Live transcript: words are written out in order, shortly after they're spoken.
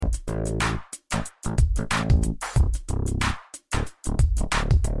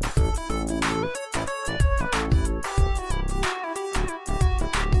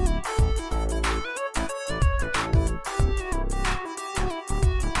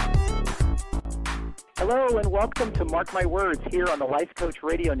Hello and welcome to Mark My Words here on the Life Coach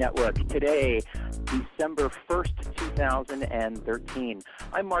Radio Network. Today, December 1st, 2013.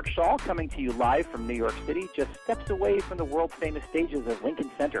 I'm Mark Schall, coming to you live from New York City, just steps away from the world-famous stages of Lincoln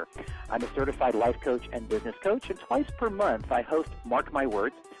Center. I'm a certified life coach and business coach, and twice per month I host Mark My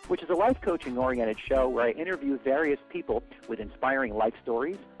Words, which is a life coaching-oriented show where I interview various people with inspiring life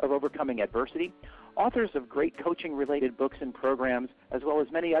stories of overcoming adversity, authors of great coaching-related books and programs, as well as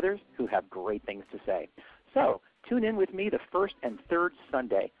many others who have great things to say. So tune in with me the first and third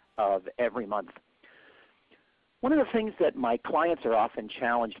Sunday of every month. One of the things that my clients are often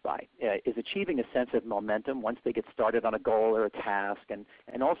challenged by is achieving a sense of momentum once they get started on a goal or a task, and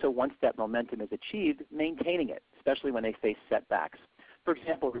also once that momentum is achieved, maintaining it, especially when they face setbacks. For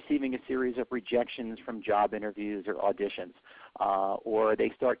example, receiving a series of rejections from job interviews or auditions, or they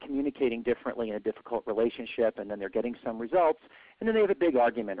start communicating differently in a difficult relationship, and then they're getting some results, and then they have a big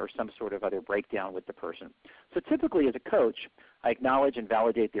argument or some sort of other breakdown with the person. So typically as a coach, I acknowledge and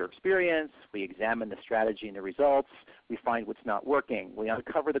validate their experience. We examine the strategy and the results. We find what's not working. We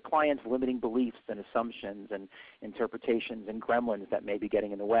uncover the client's limiting beliefs and assumptions and interpretations and gremlins that may be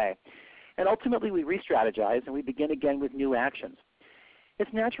getting in the way. And ultimately we re-strategize and we begin again with new actions.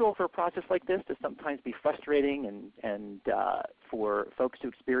 It's natural for a process like this to sometimes be frustrating and for folks to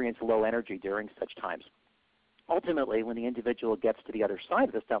experience low energy during such times. Ultimately, when the individual gets to the other side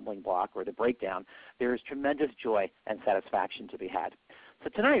of the stumbling block or the breakdown, there is tremendous joy and satisfaction to be had. So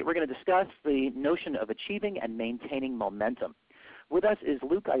tonight we're going to discuss the notion of achieving and maintaining momentum. With us is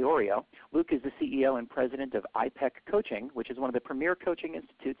Luke Iorio. Luke is the CEO and president of IPEC Coaching, which is one of the premier coaching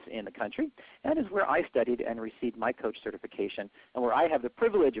institutes in the country, and is where I studied and received my coach certification, and where I have the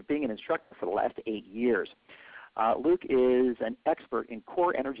privilege of being an instructor for the last 8 years. Luke is an expert in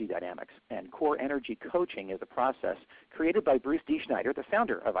core energy dynamics, and core energy coaching is a process created by Bruce D. Schneider, the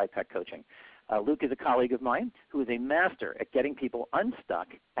founder of IPEC Coaching. Luke is a colleague of mine who is a master at getting people unstuck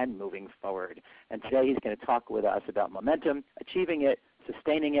and moving forward. And today he's going to talk with us about momentum, achieving it,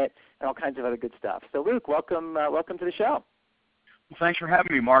 sustaining it, and all kinds of other good stuff. So Luke, welcome to the show. Well, thanks for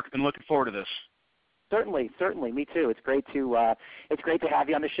having me, Mark. I've been looking forward to this. Certainly, me too. It's great to have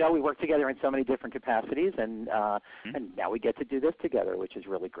you on the show. We work together in so many different capacities, and now we get to do this together, which is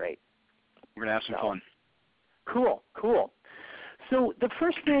really great. We're gonna have some fun. Cool. So the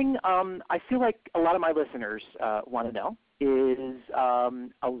first thing I feel like a lot of my listeners want to know is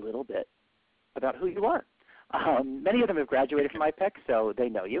a little bit about who you are. Many of them have graduated from IPEC, so they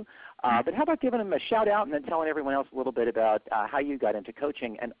know you. But how about giving them a shout out and then telling everyone else a little bit about how you got into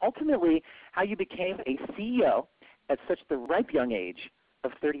coaching and ultimately how you became a CEO at such the ripe young age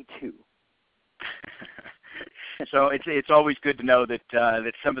of 32. So it's always good to know that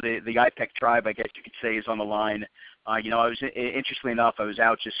some of the IPEC tribe, I guess you could say, is on the line. Interestingly enough, I was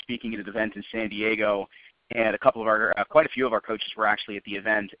out just speaking at an event in San Diego, and quite a few of our coaches were actually at the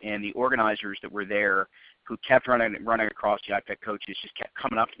event, and the organizers that were there, who kept running across the IPEC coaches, just kept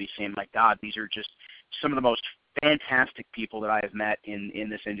coming up to me saying, "My God, these are just some of the most fantastic people that I have met in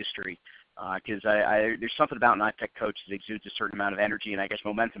this industry." Because there's something about an IPEC coach that exudes a certain amount of energy and I guess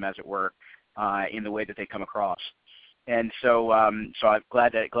momentum, as it were, in the way that they come across. And so I'm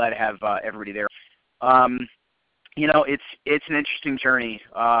glad to have everybody there. It's an interesting journey.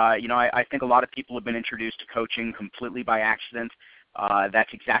 I think a lot of people have been introduced to coaching completely by accident.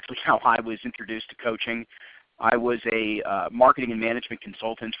 That's exactly how I was introduced to coaching. I was a marketing and management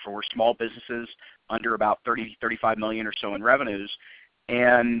consultant for small businesses under about 35 million or so in revenues.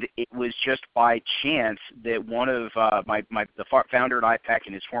 And it was just by chance that one of the founder at IPEC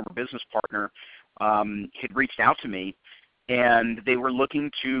and his former business partner had reached out to me, and they were looking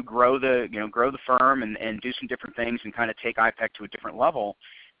to grow the firm and do some different things and kind of take IPEC to a different level.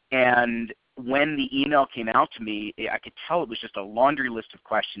 And when the email came out to me, I could tell it was just a laundry list of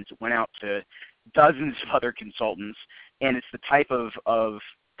questions. It went out to dozens of other consultants, and it's the type of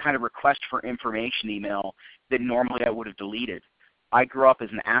kind of request for information email that normally I would have deleted. I grew up as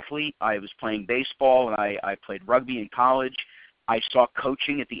an athlete. I was playing baseball, and I played rugby in college. I saw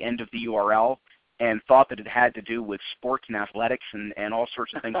coaching at the end of the URL and thought that it had to do with sports and athletics and all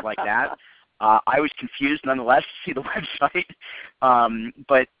sorts of things like that. I was confused nonetheless to see the website,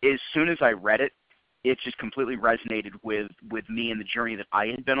 but as soon as I read it, it just completely resonated with me and the journey that I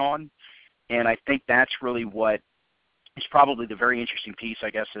had been on. And I think that's really what is probably the very interesting piece, I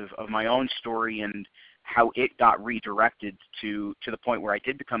guess, of my own story and how it got redirected to the point where I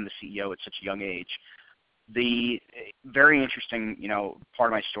did become the CEO at such a young age. The very interesting, part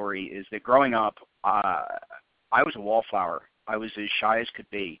of my story is that growing up, I was a wallflower. I was as shy as could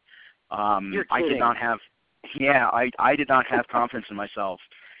be. You're kidding. I did not have confidence in myself.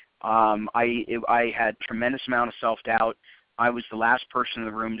 I had tremendous amount of self-doubt. I was the last person in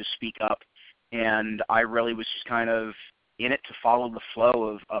the room to speak up, and I really was just kind of in it to follow the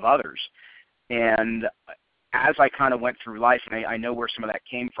flow of others. And as I kind of went through life, and I know where some of that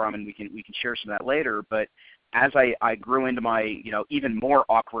came from, and we can share some of that later, but as I grew into my even more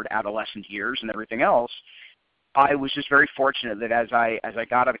awkward adolescent years and everything else, I was just very fortunate that as I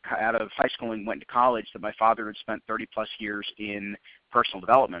got out of high school and went to college, that my father had spent 30 plus years in personal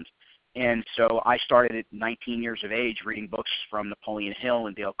development. And so I started at 19 years of age reading books from Napoleon Hill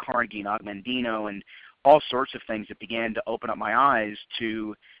and Dale Carnegie and Og Mandino and all sorts of things that began to open up my eyes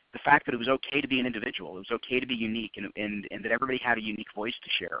to the fact that it was okay to be an individual. It was okay to be unique, and that everybody had a unique voice to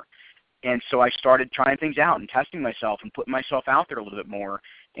share. And so I started trying things out and testing myself and putting myself out there a little bit more.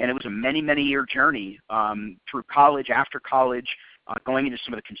 And it was a many, many year journey through college, after college, going into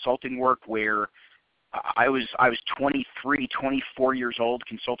some of the consulting work where I was 23, 24 years old,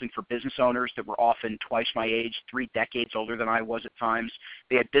 consulting for business owners that were often twice my age, 3 decades older than I was at times.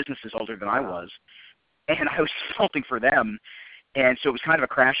 They had businesses older than I was. And I was consulting for them. And so it was kind of a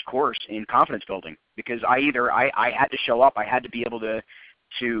crash course in confidence building, because I had to show up, I had to be able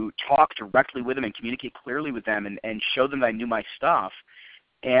to talk directly with them and communicate clearly with them and show them that I knew my stuff.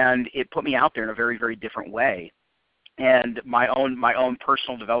 And it put me out there in a very, very different way. And my own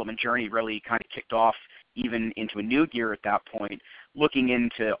personal development journey really kind of kicked off even into a new gear at that point, looking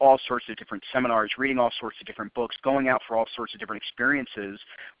into all sorts of different seminars, reading all sorts of different books, going out for all sorts of different experiences,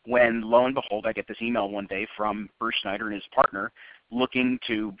 when lo and behold, I get this email one day from Bruce Schneider and his partner looking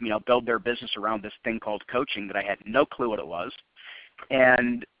to build their business around this thing called coaching that I had no clue what it was.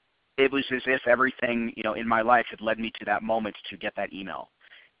 And it was as if everything in my life had led me to that moment to get that email.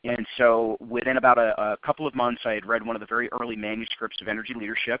 And so within about a couple of months, I had read one of the very early manuscripts of Energy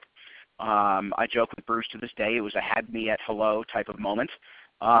Leadership. I joke with Bruce to this day, it was a had me at hello type of moment,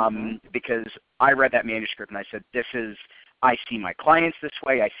 because I read that manuscript and I said, I see my clients this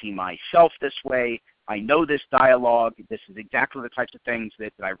way, I see myself this way, I know this dialogue, this is exactly the types of things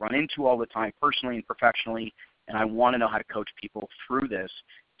that I run into all the time personally and professionally, and I want to know how to coach people through this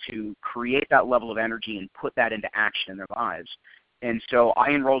to create that level of energy and put that into action in their lives. And so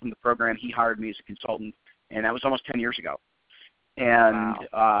I enrolled in the program. He hired me as a consultant, and that was almost 10 years ago. And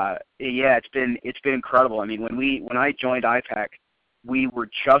wow. It's been incredible. I mean, when I joined IPEC, we were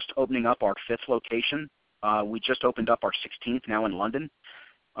just opening up our 5th location. We just opened up our 16th now in London.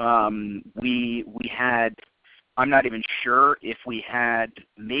 We had, I'm not even sure if we had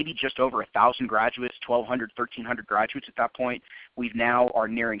maybe just over 1,000 graduates, 1,200, 1,300 graduates at that point. We now are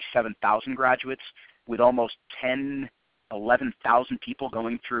nearing 7,000 graduates with almost 11,000 people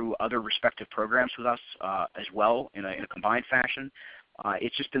going through other respective programs with us as well in a combined fashion.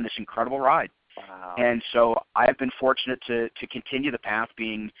 It's just been this incredible ride. Wow. And so I've been fortunate to continue the path,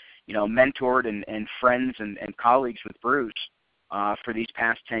 being mentored and friends and colleagues with Bruce for these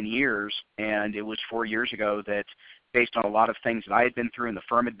past 10 years. And it was 4 years ago that, based on a lot of things that I had been through and the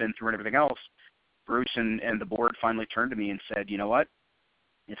firm had been through and everything else, Bruce and the board finally turned to me and said, you know what,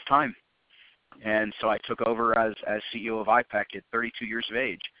 it's time. And so I took over as CEO of IPEC at 32 years of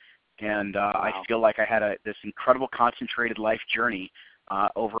age. And wow. I feel like I had this incredible concentrated life journey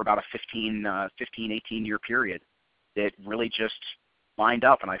over about a 15, 18-year period that really just lined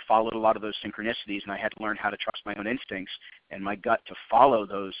up. And I followed a lot of those synchronicities, and I had to learn how to trust my own instincts and my gut to follow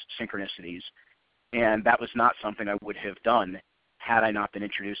those synchronicities. And that was not something I would have done had I not been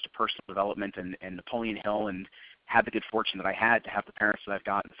introduced to personal development and Napoleon Hill, and had the good fortune that I had to have the parents that I've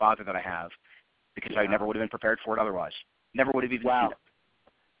got and the father that I have, because I never would have been prepared for it otherwise. Never would have even seen it.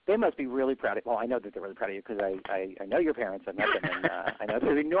 They must be really proud of you. Well, I know that they're really proud of you, because I know your parents. I've met them, and I know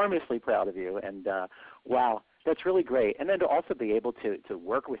they're enormously proud of you. And wow, that's really great. And then to also be able to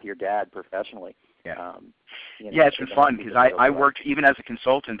work with your dad professionally. Yeah, it's been fun, because I worked, even as a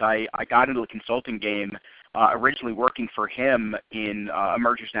consultant, I got into the consulting game originally working for him in a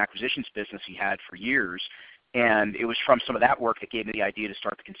mergers and acquisitions business he had for years. And it was from some of that work that gave me the idea to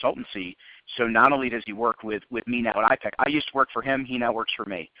start the consultancy. So not only does he work with me now at IPEC, I used to work for him, he now works for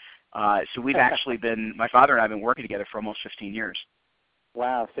me. So we've actually been, my father and I have been working together for almost 15 years.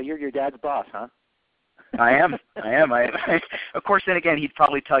 Wow, so you're your dad's boss, huh? I am. Of course, then again, he'd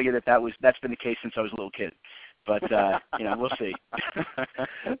probably tell you that's been the case since I was a little kid. But, we'll see.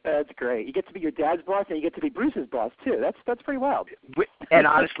 That's great. You get to be your dad's boss, and you get to be Bruce's boss, too. That's pretty wild. And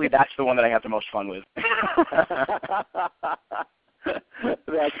honestly, that's the one that I have the most fun with.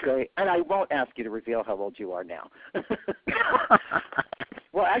 That's great. And I won't ask you to reveal how old you are now.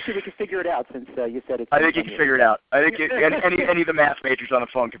 Well, actually, we can figure it out, since you said it's... I think you can figure it out. I think any of the math majors on the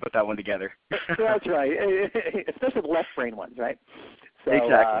phone can put that one together. That's right, especially the left brain ones, right? So,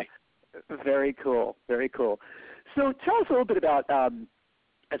 exactly. Very cool. Very cool. So tell us a little bit about,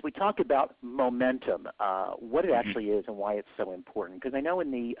 as we talk about momentum, what it actually is and why it's so important. Because I know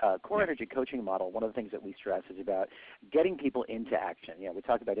in the core energy coaching model, one of the things that we stress is about getting people into action. We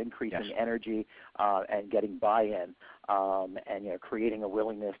talk about increasing energy and getting buy-in, and creating a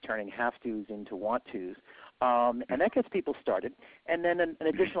willingness, turning have-tos into want-tos. And that gets people started. And then an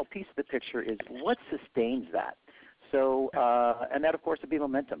additional piece of the picture is what sustains that. So, and that, of course, would be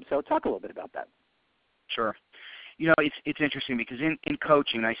momentum. So talk a little bit about that. Sure. It's interesting because in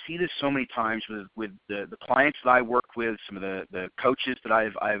coaching, I see this so many times with the clients that I work with, some of the coaches that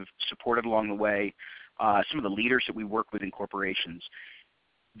I've supported along the way, some of the leaders that we work with in corporations.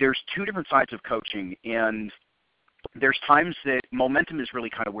 There's two different sides of coaching, and there's times that momentum is really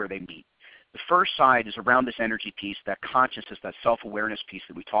kind of where they meet. The first side is around this energy piece, that consciousness, that self-awareness piece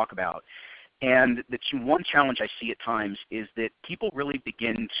that we talk about. And the one challenge I see at times is that people really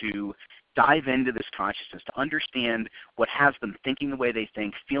begin to dive into this consciousness to understand what has them thinking the way they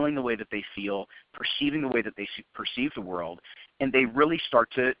think, feeling the way that they feel, perceiving the way that they perceive the world, and they really start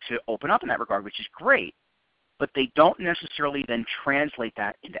to open up in that regard, which is great, but they don't necessarily then translate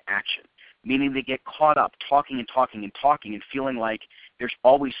that into action, meaning they get caught up talking and talking and talking and feeling like there's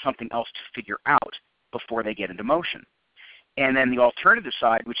always something else to figure out before they get into motion. And then the alternative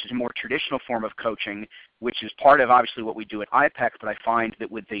side, which is a more traditional form of coaching, which is part of obviously what we do at IPEC, but I find that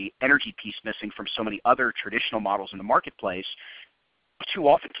with the energy piece missing from so many other traditional models in the marketplace, too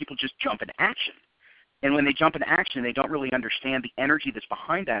often people just jump into action. And when they jump into action, they don't really understand the energy that's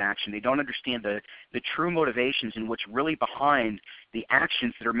behind that action. They don't understand the true motivations and what's really behind the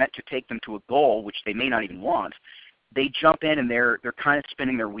actions that are meant to take them to a goal, which they may not even want. They jump in and they're kind of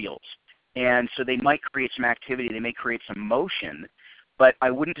spinning their wheels. And so they might create some activity, they may create some motion, but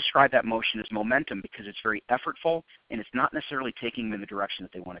I wouldn't describe that motion as momentum because it's very effortful and it's not necessarily taking them in the direction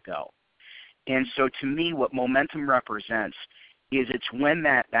that they want to go. And so to me, what momentum represents is it's when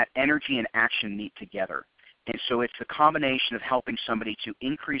that energy and action meet together. And so it's the combination of helping somebody to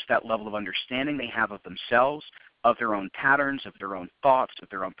increase that level of understanding they have of themselves, of their own patterns, of their own thoughts, of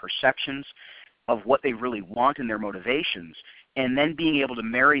their own perceptions, of what they really want and their motivations, and then being able to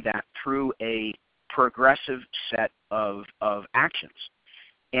marry that through a progressive set of actions.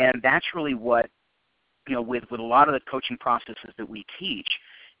 And that's really what, with a lot of the coaching processes that we teach,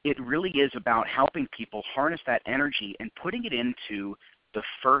 it really is about helping people harness that energy and putting it into the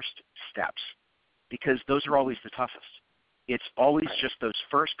first steps, because those are always the toughest. It's always just those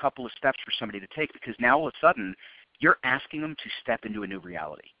first couple of steps for somebody to take, because now all of a sudden you're asking them to step into a new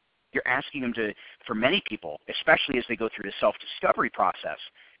reality. You're asking them to, for many people, especially as they go through the self-discovery process,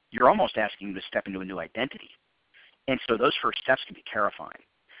 you're almost asking them to step into a new identity. And so those first steps can be terrifying.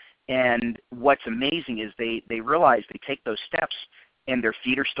 And what's amazing is they realize they take those steps and their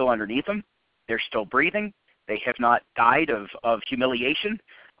feet are still underneath them. They're still breathing. They have not died of humiliation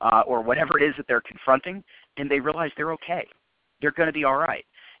or whatever it is that they're confronting. And they realize they're okay. They're going to be all right.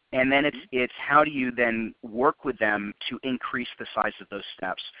 And then it's how do you then work with them to increase the size of those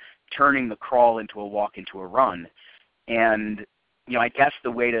steps, turning the crawl into a walk, into a run. And, I guess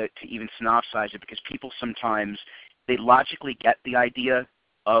the way to even synopsize it, because people sometimes, they logically get the idea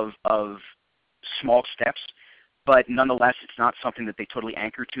of small steps, but nonetheless, it's not something that they totally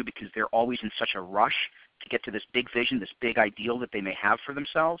anchor to because they're always in such a rush to get to this big vision, this big ideal that they may have for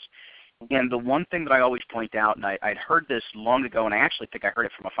themselves. And the one thing that I always point out, and I'd heard this long ago, and I actually think I heard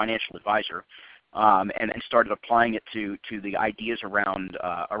it from a financial advisor, and started applying it to the ideas around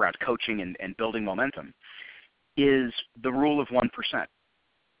coaching and building momentum, is the rule of 1%.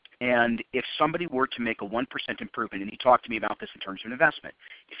 And if somebody were to make a 1% improvement, and you talked to me about this in terms of an investment,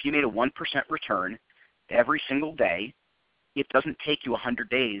 if you made a 1% return every single day, it doesn't take you 100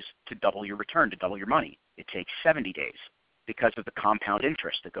 days to double your return, to double your money. It takes 70 days. Because of the compound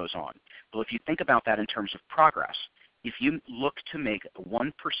interest that goes on. Well, if you think about that in terms of progress, if you look to make a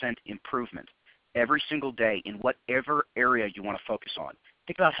 1% improvement every single day in whatever area you want to focus on,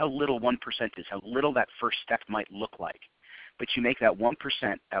 think about how little 1% is, how little that first step might look like. But you make that 1%,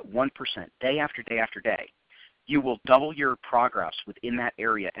 day after day after day, you will double your progress within that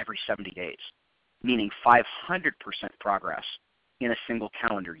area every 70 days, meaning 500% progress in a single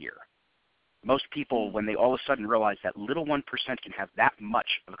calendar year. Most people, when they all of a sudden realize that little 1% can have that much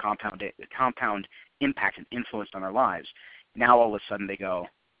of a compound impact and influence on their lives, now all of a sudden they go,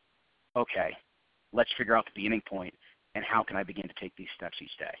 okay, let's figure out the beginning point and how can I begin to take these steps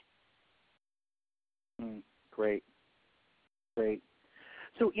each day. Great.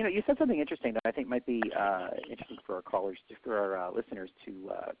 So, you said something interesting that I think might be interesting for our callers, for our listeners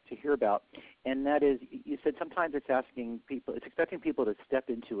to hear about, and that is, you said sometimes it's expecting people to step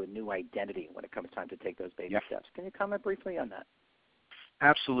into a new identity when it comes time to take those baby steps. Can you comment briefly on that?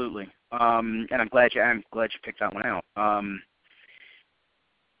 Absolutely, and I'm glad you picked that one out.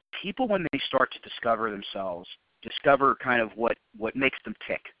 People, when they start to discover themselves, discover kind of what makes them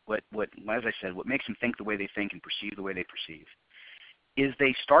tick, what as I said, what makes them think the way they think and perceive the way they perceive, is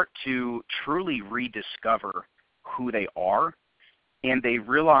they start to truly rediscover who they are, and they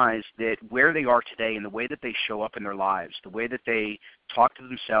realize that where they are today and the way that they show up in their lives, the way that they talk to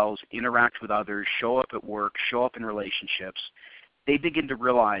themselves, interact with others, show up at work, show up in relationships, they begin to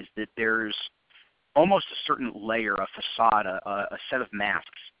realize that there's almost a certain layer, a facade, a set of masks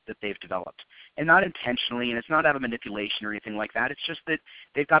that they've developed. And not intentionally, and it's not out of manipulation or anything like that. It's just that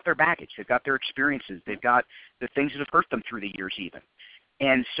they've got their baggage, they've got their experiences, they've got the things that have hurt them through the years even.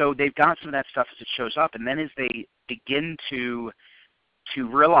 And so they've got some of that stuff as it shows up, and then as they begin to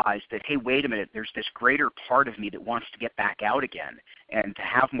realize that, hey, wait a minute, there's this greater part of me that wants to get back out again and to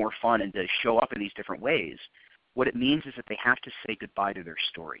have more fun and to show up in these different ways, what it means is that they have to say goodbye to their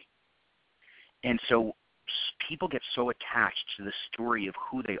story. And so people get so attached to the story of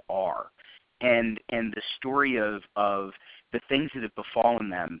who they are and the story of the things that have befallen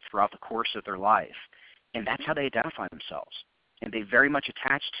them throughout the course of their life. And that's how they identify themselves. And they very much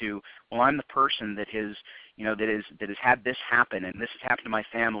attach to, well, I'm the person that has, that has had this happen, and this has happened to my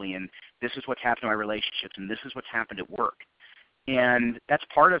family, and this is what's happened to my relationships, and this is what's happened at work. And that's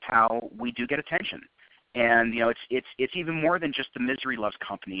part of how we do get attention. And it's even more than just the misery loves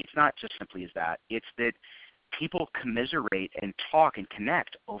company. It's not just simply as that. It's that people commiserate and talk and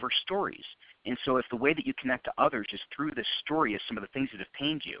connect over stories. And so if the way that you connect to others is through this story of some of the things that have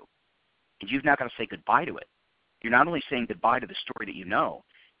pained you, and you've now got to say goodbye to it, you're not only saying goodbye to the story that you know,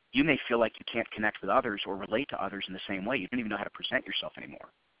 you may feel like you can't connect with others or relate to others in the same way. You don't even know how to present yourself anymore.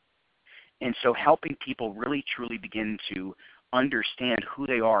 And so helping people really truly begin to understand who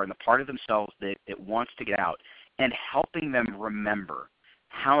they are and the part of themselves that wants to get out, and helping them remember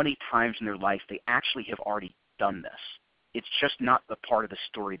how many times in their life they actually have already done this. It's just not the part of the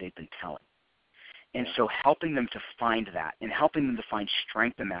story they've been telling. And so helping them to find that and helping them to find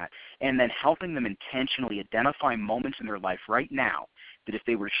strength in that, and then helping them intentionally identify moments in their life right now that if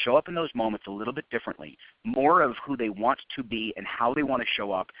they were to show up in those moments a little bit differently, more of who they want to be and how they want to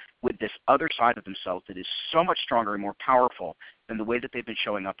show up with this other side of themselves that is so much stronger and more powerful than the way that they've been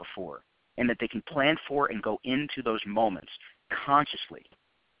showing up before, and that they can plan for and go into those moments consciously,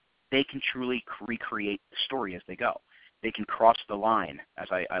 they can truly recreate the story as they go. They can cross the line, as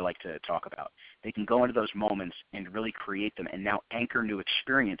I like to talk about. They can go into those moments and really create them and now anchor new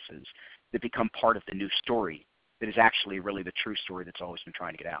experiences that become part of the new story that is actually really the true story that's always been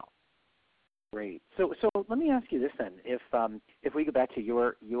trying to get out. Great. So let me ask you this then. If we go back to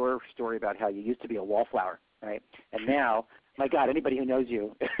your story about how you used to be a wallflower, right? And now, my God, anybody who knows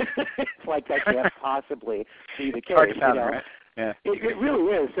you, it's like that can't possibly be the case. Right? Yeah. It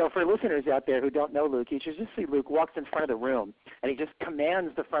really is. So for listeners out there who don't know Luke, you should just see Luke walks in front of the room, and he just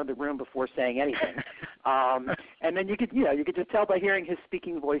commands the front of the room before saying anything. And then you could just tell by hearing his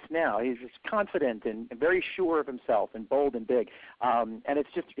speaking voice now. He's just confident and very sure of himself and bold and big. And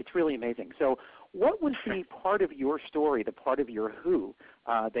it's really amazing. So what was the part of your story, the part of your who,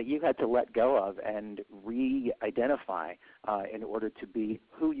 that you had to let go of and re-identify in order to be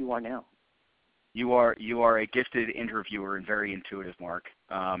who you are now? You are a gifted interviewer and very intuitive, Mark.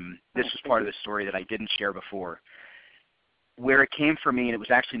 This was part of the story that I didn't share before. Where it came from me, and it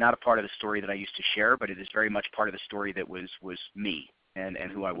was actually not a part of the story that I used to share, but it is very much part of the story that was me and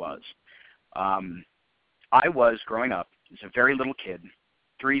who I was. I was, growing up, as a very little kid,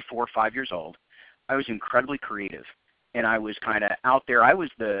 3, 4, 5 years old, I was incredibly creative, and I was kind of out there. I was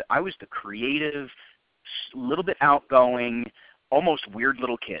the creative, little bit outgoing, almost weird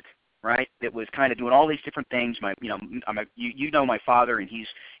little kid, right? That was kind of doing all these different things. You know my father, and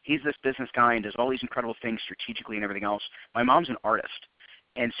he's this business guy and does all these incredible things strategically and everything else. My mom's an artist,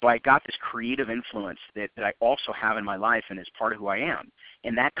 and so I got this creative influence that I also have in my life and is part of who I am.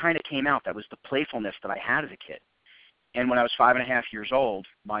 And that kind of came out. That was the playfulness that I had as a kid. And when I was 5.5 years old,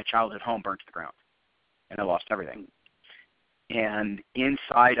 my childhood home burned to the ground, and I lost everything. And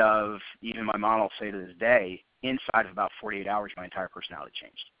inside of, even my mom will say to this day, inside of about 48 hours, my entire personality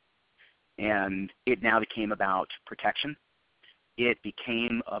changed. And it now became about protection. It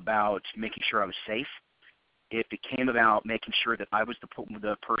became about making sure I was safe. It became about making sure that I was the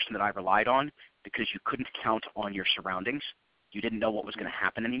person that I relied on, because you couldn't count on your surroundings. You didn't know what was going to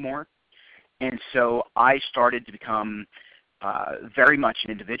happen anymore. And so I started to become very much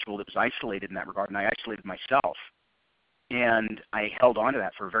an individual that was isolated in that regard, and I isolated myself. And I held on to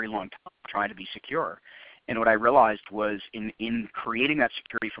that for a very long time, trying to be secure. And what I realized was in creating that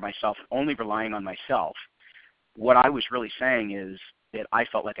security for myself, only relying on myself, what I was really saying is that I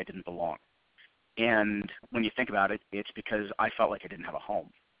felt like I didn't belong. And when you think about it, it's because I felt like I didn't have a home.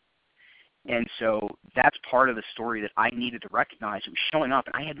 And so that's part of the story that I needed to recognize. It was showing up,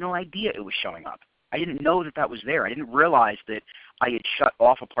 and I had no idea it was showing up. I didn't know that that was there. I didn't realize that I had shut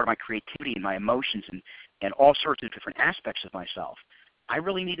off a part of my creativity and my emotions and all sorts of different aspects of myself. I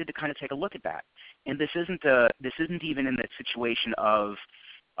really needed to kind of take a look at that. And this isn't even in that situation of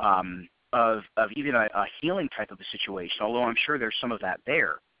even a healing type of a situation, although I'm sure there's some of that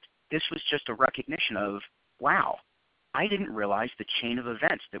there. This was just a recognition of, wow, I didn't realize the chain of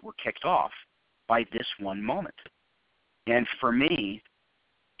events that were kicked off by this one moment. And for me,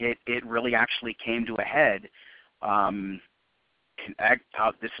 it really actually came to a head.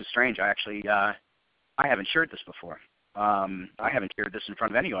 This is strange. I haven't shared this before. I haven't shared this in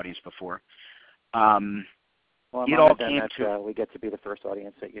front of any audience before. Well, it all came to we get to be the first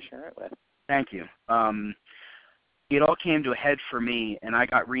audience that you share it with. Thank you. It all came to a head for me, and I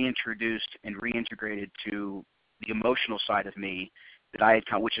got reintroduced and reintegrated to the emotional side of me that I had,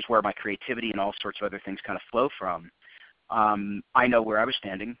 which is where my creativity and all sorts of other things kind of flow from. I know where I was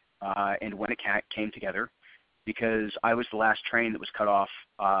standing and when it came together, because I was the last train that was cut off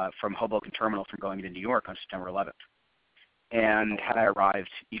from Hoboken Terminal from going into New York on September 11th. And had I arrived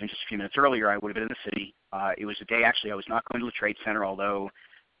even just a few minutes earlier, I would have been in the city. It was a day, actually, I was not going to the Trade Center, although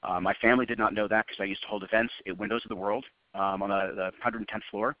my family did not know that because I used to hold events at Windows of the World on the 110th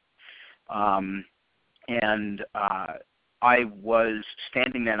floor. And I was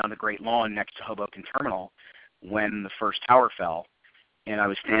standing then on the Great Lawn next to Hoboken Terminal when the first tower fell, and I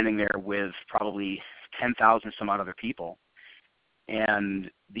was standing there with probably 10,000 some odd other people. And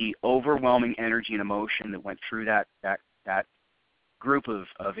the overwhelming energy and emotion that went through that group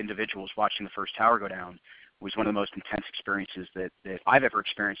of individuals watching the first tower go down was one of the most intense experiences that I've ever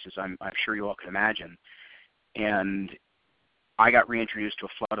experienced, as I'm sure you all can imagine. And I got reintroduced to a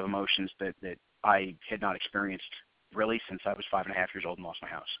flood of emotions that I had not experienced really since I was 5.5 years old and lost my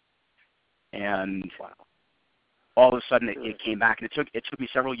house. And wow. All of a sudden it came back, and it took me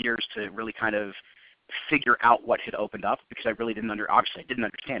several years to really kind of figure out what had opened up, because I really didn't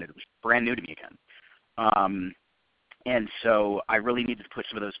understand it. It was brand new to me again. And so I really needed to put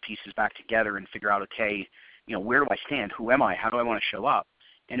some of those pieces back together and figure out, okay, where do I stand? Who am I? How do I want to show up?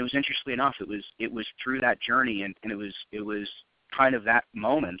 And it was, interestingly enough, it was through that journey, and it was kind of that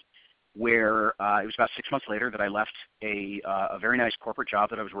moment where it was about 6 months later that I left a very nice corporate job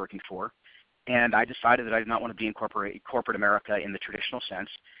that I was working for, and I decided that I did not want to be in corporate America in the traditional sense.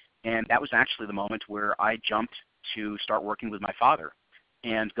 And that was actually the moment where I jumped to start working with my father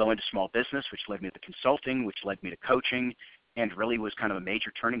and go into small business, which led me to consulting, which led me to coaching, and really was kind of a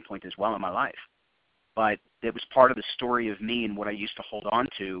major turning point as well in my life. But it was part of the story of me and what I used to hold on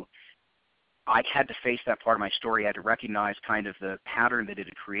to. I had to face that part of my story. I had to recognize kind of the pattern that it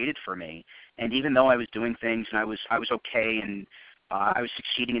had created for me. And even though I was doing things and I was okay, and I was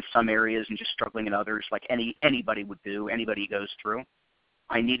succeeding in some areas and just struggling in others, like anybody would do, anybody goes through,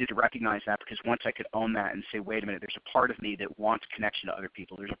 I needed to recognize that, because once I could own that and say, wait a minute, there's a part of me that wants connection to other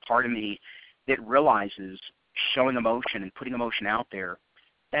people. There's a part of me that realizes showing emotion and putting emotion out there,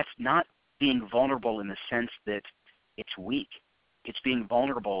 that's not being vulnerable in the sense that it's weak. It's being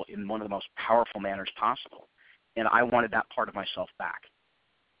vulnerable in one of the most powerful manners possible. And I wanted that part of myself back.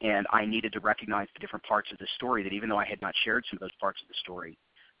 And I needed to recognize the different parts of the story that, even though I had not shared some of those parts of the story,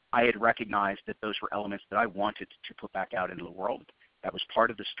 I had recognized that those were elements that I wanted to put back out into the world. That was part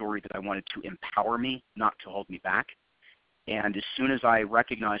of the story that I wanted to empower me, not to hold me back. And as soon as I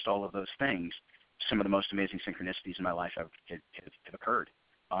recognized all of those things, some of the most amazing synchronicities in my life have occurred.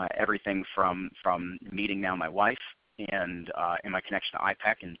 Everything from meeting now my wife and my connection to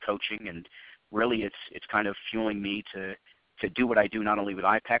IPEC and coaching, and really it's kind of fueling me to do what I do, not only with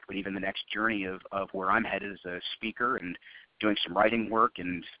IPEC, but even the next journey of where I'm headed as a speaker and doing some writing work,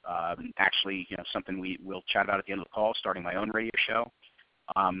 and actually, something we'll chat about at the end of the call, starting my own radio show,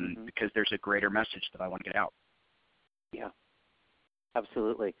 because there's a greater message that I want to get out. Yeah,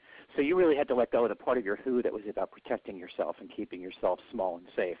 absolutely. So you really had to let go of the part of your who that was about protecting yourself and keeping yourself small and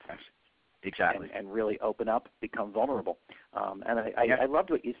safe. Yes. Exactly. And really open up, become vulnerable. And I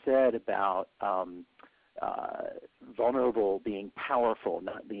loved what you said about vulnerable being powerful,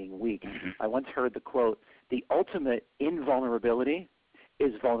 not being weak. Mm-hmm. I once heard the quote, the ultimate invulnerability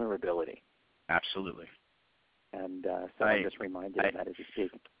is vulnerability. Absolutely. And so I'm just reminded of that as you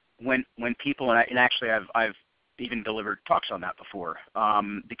speak. When people, and actually I've even delivered talks on that before,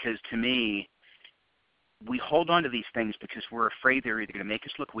 because to me, we hold on to these things because we're afraid they're either going to make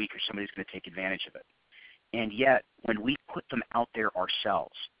us look weak or somebody's going to take advantage of it. And yet, when we put them out there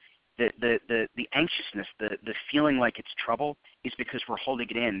ourselves, the anxiousness, the feeling like it's trouble is because we're holding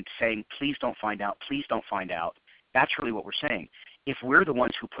it in, saying, please don't find out, please don't find out. That's really what we're saying. If we're the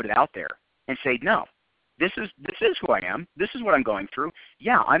ones who put it out there and say, no, this is who I am, this is what I'm going through.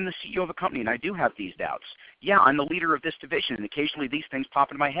 Yeah, I'm the CEO of a company and I do have these doubts. Yeah, I'm the leader of this division and occasionally these things pop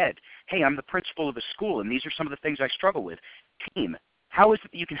into my head. Hey, I'm the principal of a school and these are some of the things I struggle with. Team, how is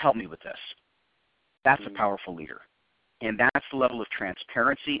it that you can help me with this? That's a powerful leader. And that's the level of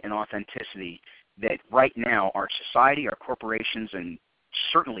transparency and authenticity that right now our society, our corporations, and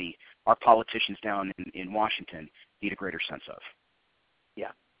certainly our politicians down in Washington need a greater sense of.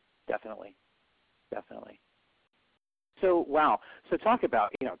 Yeah, definitely. Definitely. So, wow. So talk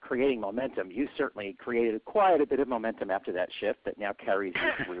about, creating momentum. You certainly created quite a bit of momentum after that shift that now carries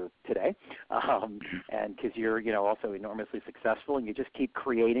you through today. And because you're, also enormously successful and you just keep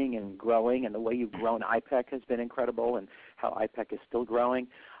creating and growing, and the way you've grown IPEC has been incredible and how IPEC is still growing.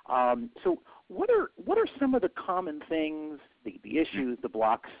 So what are some of the common things, the issues, the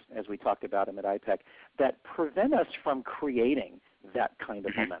blocks, as we talked about them at IPEC, that prevent us from creating that kind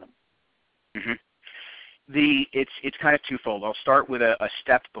of momentum? Mm-hmm. It's kind of twofold. I'll start with a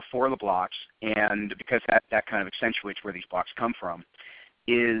step before the blocks, and because that kind of accentuates where these blocks come from,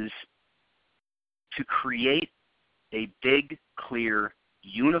 is to create a big, clear,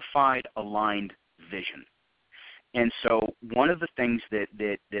 unified, aligned vision. And so one of the things that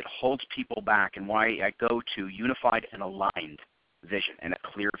holds people back and why I go to unified and aligned vision and a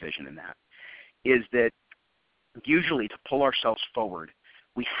clear vision in that is that usually to pull ourselves forward,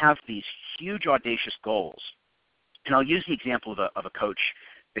 we have these huge, audacious goals. And I'll use the example of a coach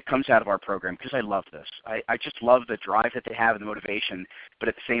that comes out of our program because I love this. I just love the drive that they have and the motivation, but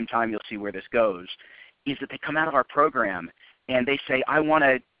at the same time you'll see where this goes, is that they come out of our program and they say, I want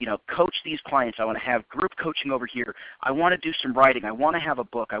to coach these clients. I want to have group coaching over here. I want to do some writing. I want to have a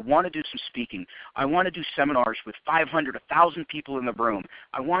book. I want to do some speaking. I want to do seminars with 500, 1,000 people in the room.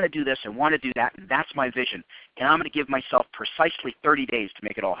 I want to do this. I want to do that. And that's my vision. And I'm going to give myself precisely 30 days to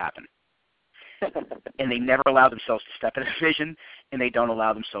make it all happen. And they never allow themselves to step in a vision, and they don't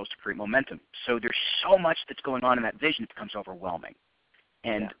allow themselves to create momentum. So there's so much that's going on in that vision, it becomes overwhelming.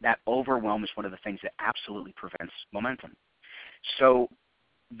 And that overwhelm is one of the things that absolutely prevents momentum. So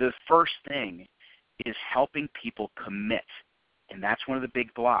the first thing is helping people commit, and that's one of the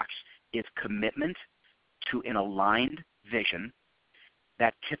big blocks, is commitment to an aligned vision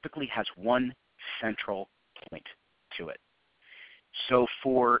that typically has one central point to it. So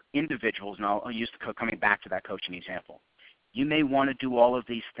for individuals, and I'll use coming back to that coaching example, you may want to do all of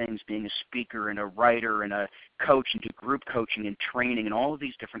these things, being a speaker and a writer and a coach and do group coaching and training and all of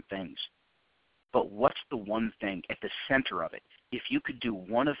these different things. But what's the one thing at the center of it? If you could do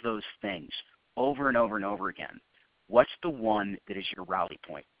one of those things over and over and over again, what's the one that is your rally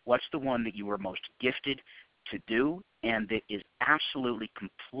point? What's the one that you are most gifted to do and that is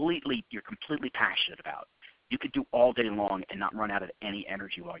you're completely passionate about? You could do all day long and not run out of any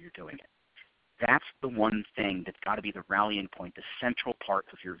energy while you're doing it. That's the one thing that's got to be the rallying point, the central part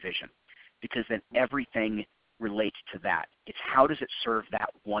of your vision, because then everything relates to that. It's how does it serve that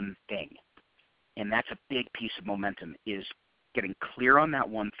one thing? And that's a big piece of momentum, is getting clear on that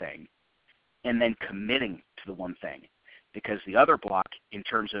one thing and then committing to the one thing. Because the other block in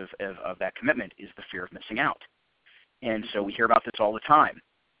terms of that commitment is the fear of missing out. And so we hear about this all the time,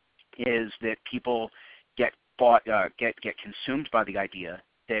 is that people get consumed by the idea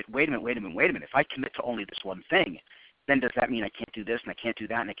that, wait a minute, if I commit to only this one thing, then does that mean I can't do this and I can't do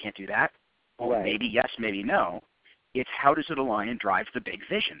that and I can't do that? Well, right. Maybe yes, maybe no. It's how does it align and drive the big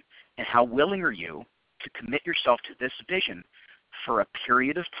vision? And how willing are you to commit yourself to this vision for a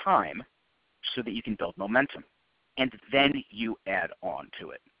period of time so that you can build momentum? And then you add on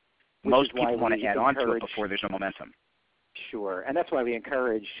to it. Most people want to add on to it before there's no momentum. Sure, and that's why we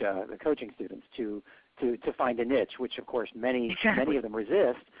encourage the coaching students to find a niche, which of course many of them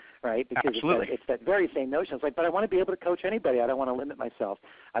resist, right? Because it's that very same notion. It's like, but I want to be able to coach anybody. I don't want to limit myself.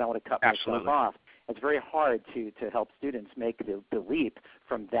 I don't want to cut myself off. It's very hard to help students make the leap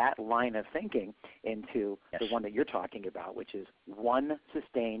from that line of thinking into the one that you're talking about, which is one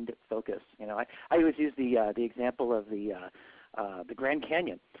sustained focus. I always use the example of the Grand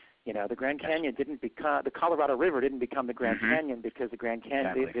Canyon. The Grand Canyon didn't become, the Colorado River didn't become the Grand Canyon because the Grand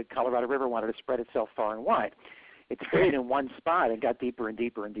Canyon, the Colorado River wanted to spread itself far and wide. It stayed in one spot and got deeper and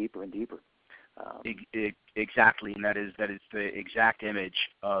deeper and deeper and deeper. Exactly, and that is the exact image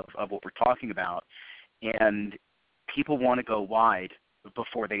of what we're talking about. And people want to go wide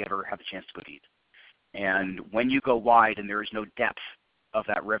before they ever have a chance to go deep. And when you go wide and there is no depth of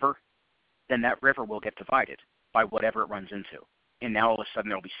that river, then that river will get divided by whatever it runs into. And now all of a sudden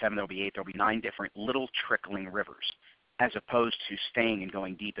there will be 7, there will be 8, there will be 9 different little trickling rivers, as opposed to staying and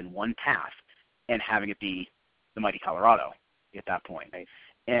going deep in one path and having it be the mighty Colorado at that point. Right.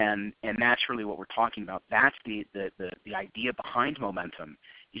 And that's really what we're talking about. That's the idea behind momentum,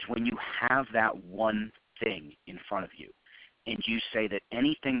 is when you have that one thing in front of you, and you say that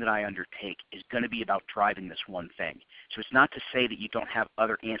anything that I undertake is going to be about driving this one thing. So it's not to say that you don't have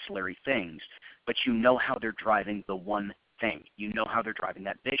other ancillary things, but you know how they're driving the one thing. You know how they're driving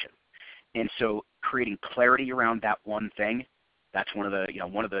that vision. And so creating clarity around that one thing, that's one of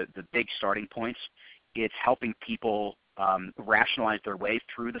the big starting points. It's helping people rationalize their way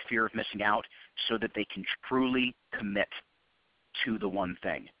through the fear of missing out so that they can truly commit to the one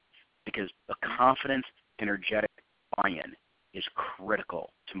thing. Because a confident, energetic buy-in is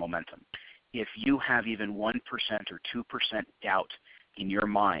critical to momentum. If you have even 1% or 2% doubt in your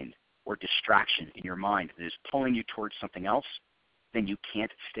mind or distraction in your mind that is pulling you towards something else, then you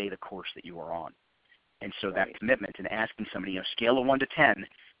can't stay the course that you are on. And so that commitment and asking somebody, scale of 1 to 10,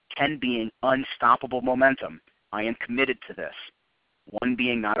 10 being unstoppable momentum, I am committed to this. 1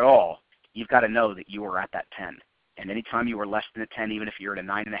 being not at all, you've got to know that you are at that 10. And anytime you are less than a 10, even if you're at a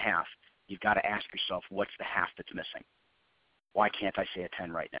 9.5, you've got to ask yourself, what's the half that's missing? Why can't I say a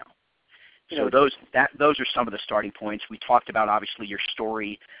 10 right now? So those are some of the starting points. We talked about, obviously, your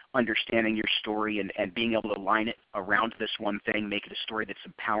story, understanding your story, and being able to align it around this one thing, make it a story that's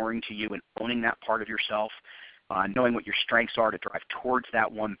empowering to you, and owning that part of yourself, knowing what your strengths are to drive towards that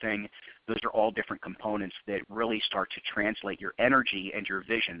one thing. Those are all different components that really start to translate your energy and your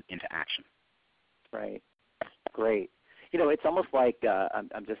vision into action. Right. Great. It's almost like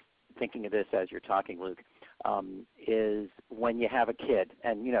I'm just thinking of this as you're talking, Luke. Is when you have a kid,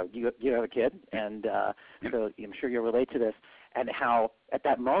 and you have a kid, and so I'm sure you'll relate to this, and how at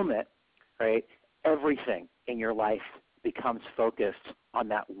that moment, right, everything in your life becomes focused on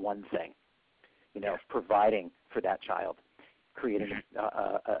that one thing, providing for that child, creating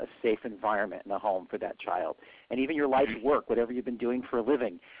a safe environment in the home for that child. And even your life's work, whatever you've been doing for a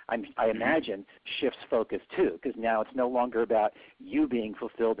living, I imagine shifts focus too, because now it's no longer about you being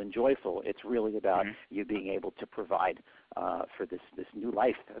fulfilled and joyful. It's really about you being able to provide for this new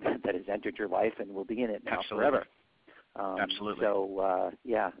life that has entered your life and will be in it now forever. Absolutely. So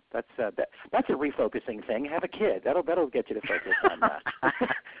that's a refocusing thing. Have a kid. That'll get you to focus on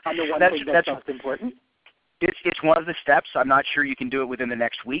on the one thing that's most important. It's one of the steps. I'm not sure you can do it within the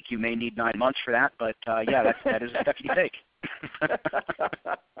next week. You may need 9 months for that, but that is a step you take.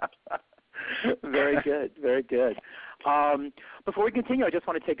 Very good, very good. Before we continue, I just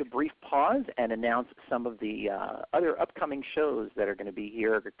want to take a brief pause and announce some of the other upcoming shows that are going to be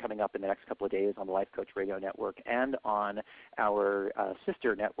here coming up in the next couple of days on the Life Coach Radio Network and on our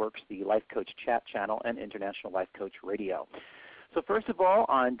sister networks, the Life Coach Chat Channel and International Life Coach Radio. So first of all,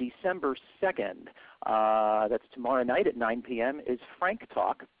 on December 2nd, that's tomorrow night at 9 p.m., is Frank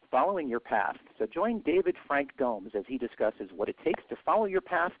Talk, Following Your Path. So join David Frank Gomes as he discusses what it takes to follow your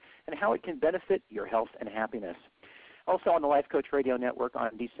path and how it can benefit your health and happiness. Also on the Life Coach Radio Network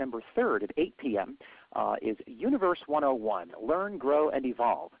on December 3rd at 8 p.m. Is Universe 101, Learn, Grow, and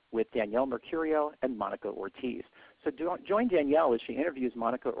Evolve with Danielle Mercurio and Monica Ortiz. So join Danielle as she interviews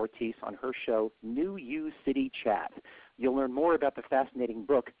Monica Ortiz on her show, New You City Chat. You'll learn more about the fascinating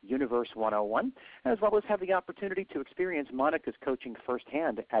book, Universe 101, as well as have the opportunity to experience Monica's coaching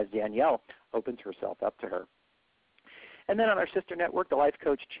firsthand as Danielle opens herself up to her. And then on our sister network, the Life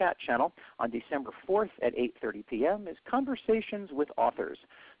Coach Chat Channel, on December 4th at 8:30 p.m. is Conversations with Authors.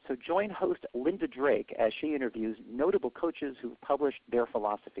 So join host Linda Drake as she interviews notable coaches who've published their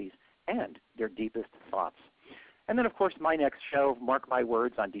philosophies and their deepest thoughts. And then, of course, my next show, Mark My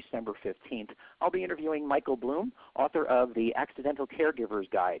Words, on December 15th, I'll be interviewing Michael Bloom, author of The Accidental Caregiver's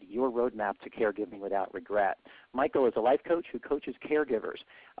Guide, Your Roadmap to Caregiving Without Regret. Michael is a life coach who coaches caregivers,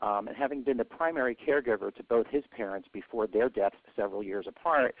 and having been the primary caregiver to both his parents before their deaths several years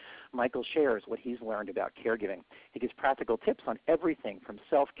apart, Michael shares what he's learned about caregiving. He gives practical tips on everything from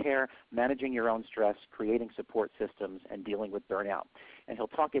self-care, managing your own stress, creating support systems, and dealing with burnout. And he'll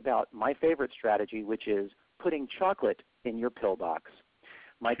talk about my favorite strategy, which is putting chocolate in your pill box.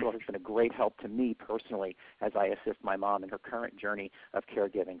 Michael has been a great help to me personally as I assist my mom in her current journey of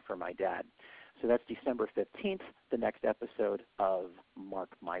caregiving for my dad. So that's December 15th, the next episode of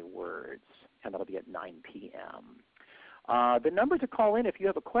Mark My Words, and that'll be at 9 p.m. The number to call in if you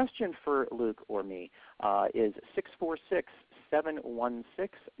have a question for Luke or me is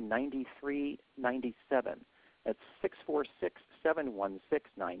 646-716-9397. That's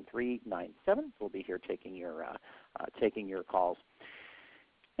 646-716-9397. We'll be here taking your calls.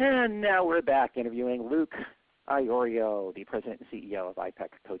 And now we're back interviewing Luke Iorio, the President and CEO of IPEC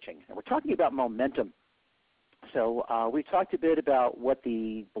Coaching. And we're talking about momentum. So we talked a bit about what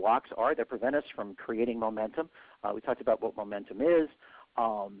the blocks are that prevent us from creating momentum. We talked about what momentum is.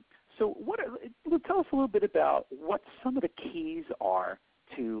 So tell us a little bit about what some of the keys are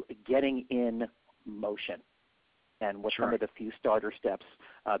to getting in motion, and what some of the few starter steps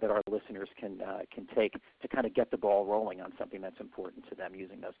that our listeners can take to kind of get the ball rolling on something that's important to them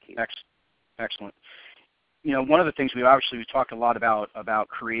using those keys. Excellent. You know, one of the things we talked a lot about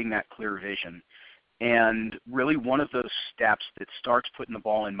creating that clear vision. And really one of those steps that starts putting the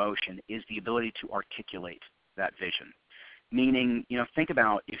ball in motion is the ability to articulate that vision. Meaning, you know, think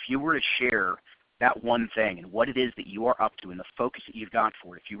about if you were to share that one thing and what it is that you are up to and the focus that you've got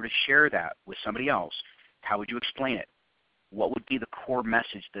for it. If you were to share that with somebody else, how would you explain it? What would be the core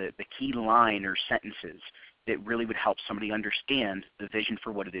message, the key line or sentences that really would help somebody understand the vision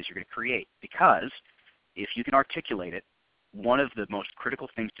for what it is you're going to create? Because if you can articulate it, one of the most critical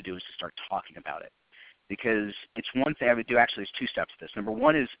things to do is to start talking about it. Because it's one thing I would do, actually there's two steps to this. Number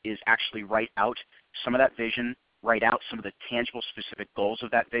one is actually write out some of that vision, write out some of the tangible specific goals of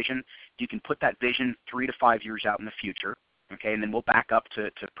that vision. You can put that vision 3 to 5 years out in the future, okay, and then we'll back up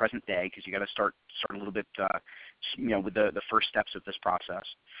to present day because you got to start a little bit, with the first steps of this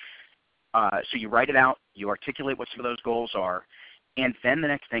process. So you write it out, you articulate what some of those goals are, and then the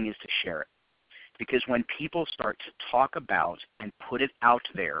next thing is to share it. Because when people start to talk about and put it out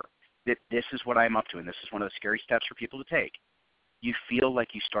there, that this is what I'm up to, and this is one of the scary steps for people to take, you feel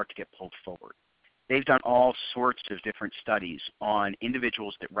like you start to get pulled forward. They've done all sorts of different studies on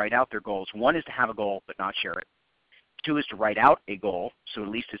individuals that write out their goals. One is to have a goal but not share it. 2 is to write out a goal, so at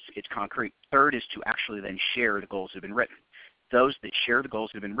least it's concrete. 3rd is to actually then share the goals that have been written. Those that share the goals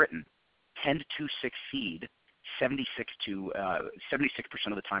that have been written tend to succeed 76%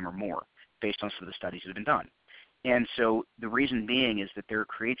 of the time or more, based on some of the studies that have been done. And so the reason being is that there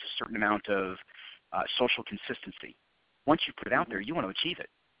creates a certain amount of social consistency. Once you put it out there, you want to achieve it.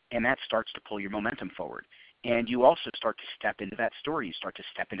 And that starts to pull your momentum forward. And you also start to step into that story. You start to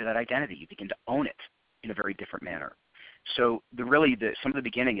step into that identity. You begin to own it in a very different manner. So some of the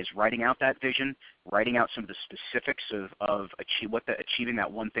beginning is writing out that vision, writing out some of the specifics of what achieving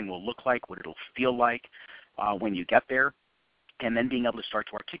that one thing will look like, what it'll feel like when you get there, and then being able to start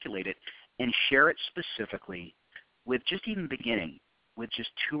to articulate it and share it specifically with just even beginning with just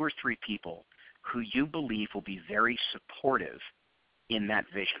 2 or 3 people who you believe will be very supportive in that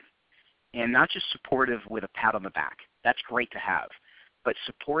vision. And not just supportive with a pat on the back. That's great to have. But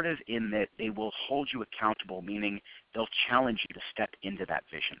supportive in that they will hold you accountable, meaning they'll challenge you to step into that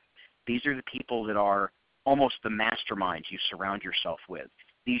vision. These are the people that are almost the masterminds you surround yourself with.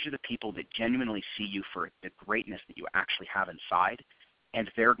 These are the people that genuinely see you for the greatness that you actually have inside, and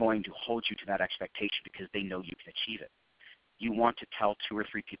they're going to hold you to that expectation because they know you can achieve it. You want to tell 2 or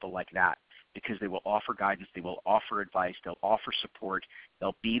 3 people like that because they will offer guidance, they will offer advice, they'll offer support,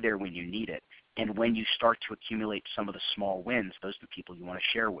 they'll be there when you need it. And when you start to accumulate some of the small wins, those are the people you want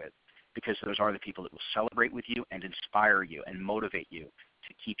to share with, because those are the people that will celebrate with you and inspire you and motivate you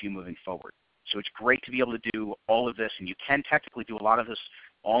to keep you moving forward. So it's great to be able to do all of this, and you can technically do a lot of this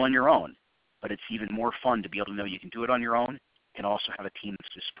all on your own, but it's even more fun to be able to know you can do it on your own and also have a team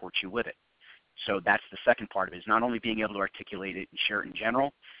to support you with it. So that's the second part of it, is not only being able to articulate it and share it in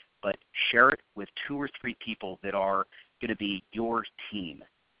general, but share it with 2 or 3 people that are going to be your team,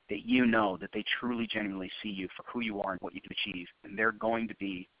 that you know that they truly, genuinely see you for who you are and what you can achieve, and they're going to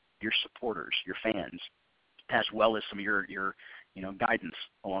be your supporters, your fans, as well as some of your guidance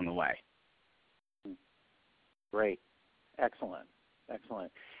along the way. Great. Excellent.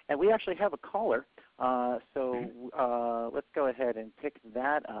 And we actually have a caller, so let's go ahead and pick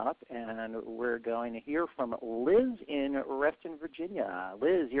that up, and we're going to hear from Liz in Reston, Virginia.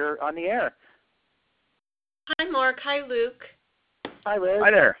 Liz, you're on the air. Hi, Mark. Hi, Luke. Hi, Liz. Hi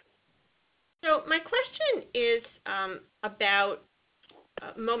there. So my question is about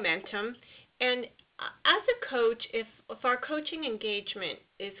momentum. And as a coach, if our coaching engagement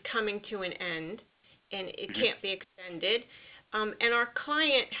is coming to an end and it can't be extended, and our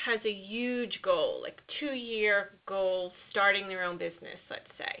client has a huge goal, like 2-year goal, starting their own business,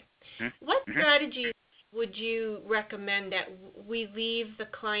 let's say, what strategies would you recommend that we leave the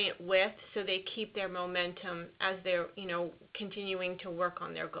client with so they keep their momentum as they're, continuing to work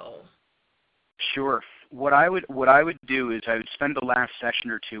on their goal? Sure. What I would do is I would spend the last session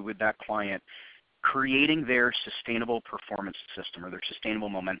or 2 with that client creating their sustainable performance system or their sustainable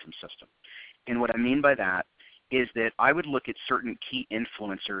momentum system. And what I mean by that is that I would look at certain key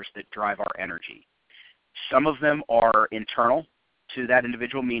influencers that drive our energy. Some of them are internal to that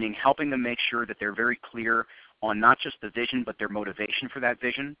individual, meaning helping them make sure that they're very clear on not just the vision, but their motivation for that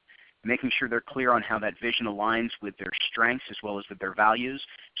vision, making sure they're clear on how that vision aligns with their strengths as well as with their values,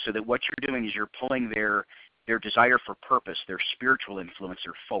 so that what you're doing is you're pulling their desire for purpose, their spiritual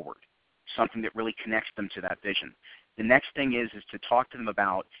influencer forward, something that really connects them to that vision. The next thing is to talk to them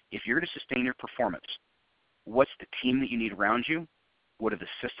about, if you're to sustain your performance, what's the team that you need around you? What are the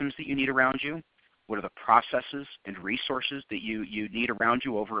systems that you need around you? What are the processes and resources that you need around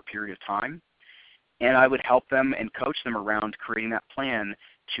you over a period of time? And I would help them and coach them around creating that plan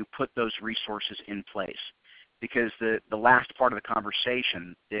to put those resources in place. Because the last part of the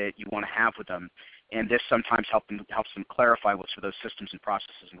conversation that you want to have with them, and this sometimes helps them clarify what those systems and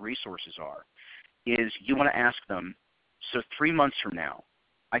processes and resources are, is you want to ask them, so 3 months from now,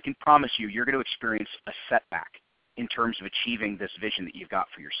 I can promise you're going to experience a setback in terms of achieving this vision that you've got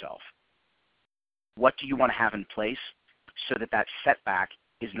for yourself. What do you want to have in place so that that setback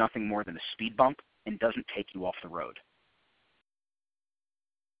is nothing more than a speed bump and doesn't take you off the road?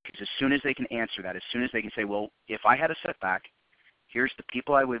 Because as soon as they can answer that, as soon as they can say, well, if I had a setback, here's the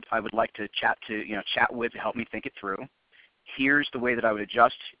people I would like to chat with to help me think it through. Here's the way that I would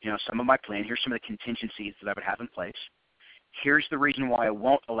adjust, some of my plan. Here's some of the contingencies that I would have in place. Here's the reason why I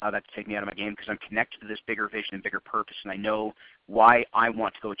won't allow that to take me out of my game, because I'm connected to this bigger vision and bigger purpose, and I know why I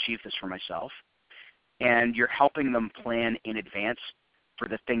want to go achieve this for myself. And you're helping them plan in advance for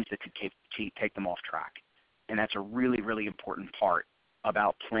the things that could take them off track. And that's a really, really important part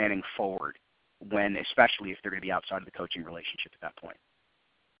about planning forward, especially if they're going to be outside of the coaching relationship at that point.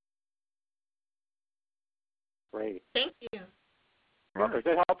 Great. Thank you. Is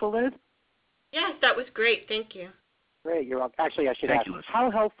that helpful, Liz? Yes, that was great. Thank you. Great. You're welcome. Actually, I should ask, how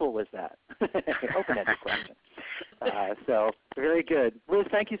helpful was that? Open-ended question. So very good. Liz,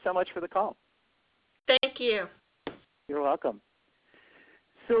 thank you so much for the call. Thank you. You're welcome.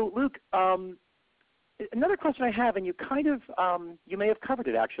 So, Luke, another question I have, and you kind of you may have covered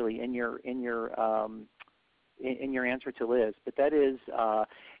it actually in your answer to Liz, but that is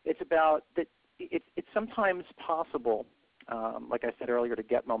it's about that it's sometimes possible, like I said earlier, to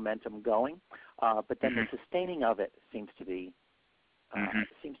get momentum going, but then the sustaining of it seems to be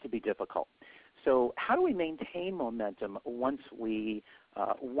difficult. So how do we maintain momentum once we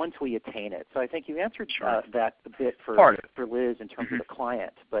attain it? So I think you answered that a bit for Liz in terms of the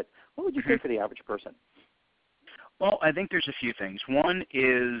client, but what would you say for the average person? Well, I think there's a few things. One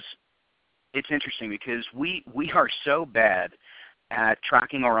is, it's interesting because we are so bad at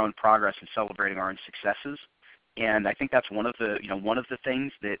tracking our own progress and celebrating our own successes, and I think that's one of the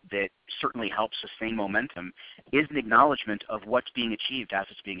things that certainly helps sustain momentum is an acknowledgement of what's being achieved as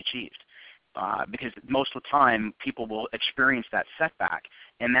it's being achieved. Because most of the time people will experience that setback,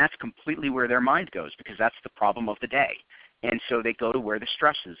 and that's completely where their mind goes, because that's the problem of the day. And so they go to where the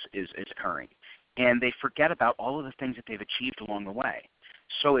stress is occurring, and they forget about all of the things that they've achieved along the way.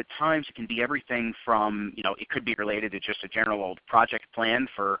 So at times it can be everything from, it could be related to just a general old project plan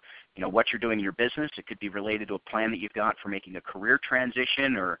for, what you're doing in your business. It could be related to a plan that you've got for making a career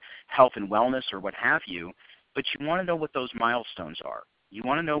transition or health and wellness or what have you. But you want to know what those milestones are. You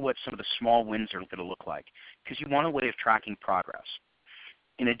want to know what some of the small wins are going to look like, because you want a way of tracking progress.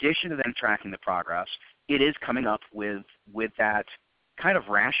 In addition to then tracking the progress, it is coming up with that kind of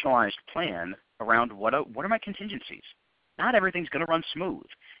rationalized plan around what are my contingencies. Not everything's going to run smooth.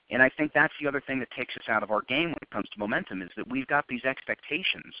 And I think that's the other thing that takes us out of our game when it comes to momentum, is that we've got these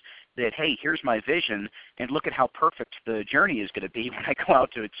expectations that, hey, here's my vision, and look at how perfect the journey is going to be when I go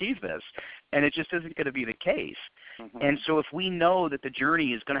out to achieve this. And it just isn't going to be the case. And so if we know that the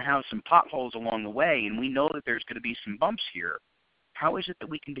journey is going to have some potholes along the way, and we know that there's going to be some bumps here, how is it that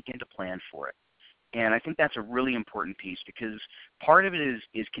we can begin to plan for it? And I think that's a really important piece, because part of it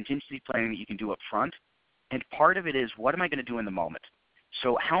is contingency planning that you can do up front, and part of it is, what am I going to do in the moment?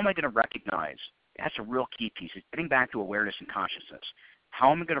 So how am I going to recognize? That's a real key piece. It's getting back to awareness and consciousness.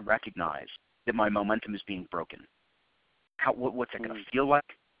 How am I going to recognize that my momentum is being broken? What's it going to feel like?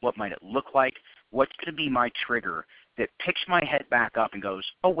 What might it look like? What's going to be my trigger that picks my head back up and goes,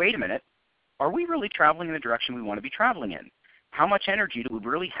 oh, wait a minute. Are we really traveling in the direction we want to be traveling in? How much energy do we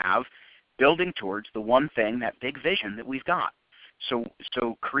really have building towards the one thing, that big vision that we've got?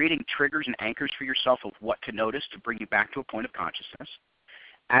 So creating triggers and anchors for yourself of what to notice to bring you back to a point of consciousness.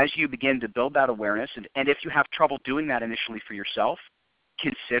 As you begin to build that awareness, and if you have trouble doing that initially for yourself,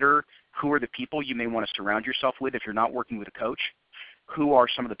 consider who are the people you may want to surround yourself with if you're not working with a coach. Who are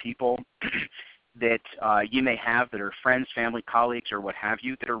some of the people that you may have that are friends, family, colleagues, or what have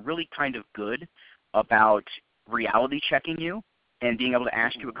you, that are really kind of good about reality checking you and being able to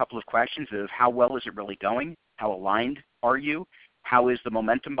ask you a couple of questions of how well is it really going? How aligned are you? How is the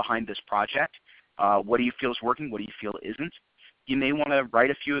momentum behind this project? What do you feel is working? What do you feel isn't? You may want to write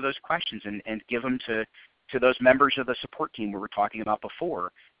a few of those questions and give them to those members of the support team we were talking about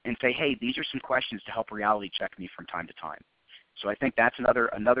before and say, hey, these are some questions to help reality check me from time to time. So I think that's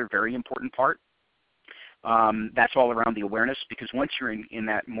another very important part. That's all around the awareness, because once you're in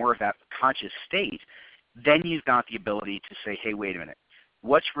that more of that conscious state, then you've got the ability to say, hey, wait a minute,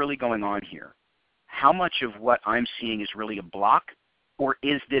 what's really going on here? How much of what I'm seeing is really a block, or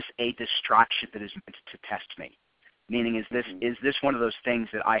is this a distraction that is meant to test me? Meaning, is this one of those things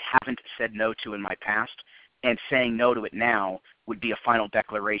that I haven't said no to in my past, and saying no to it now would be a final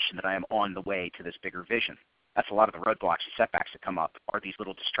declaration that I am on the way to this bigger vision? That's a lot of the roadblocks and setbacks that come up, are these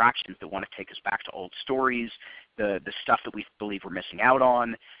little distractions that want to take us back to old stories, the stuff that we believe we're missing out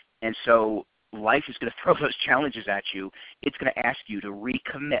on. And so life is going to throw those challenges at you. It's going to ask you to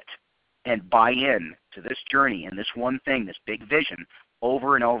recommit and buy in to this journey and this one thing, this big vision,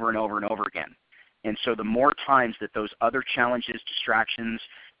 over and over and over and over again. And so the more times that those other challenges, distractions,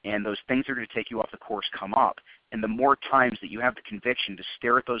 and those things that are going to take you off the course come up, and the more times that you have the conviction to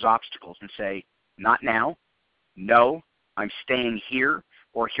stare at those obstacles and say, not now, no, I'm staying here,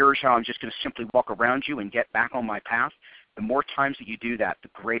 or here's how I'm just going to simply walk around you and get back on my path, the more times that you do that, the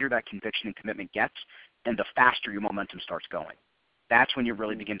greater that conviction and commitment gets, and the faster your momentum starts going. That's when you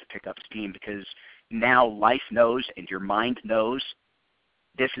really begin to pick up steam, because now life knows and your mind knows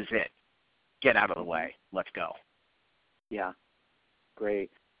this is it. Get out of the way. Let's go. Yeah. Great.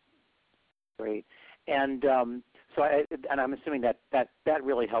 And I'm assuming that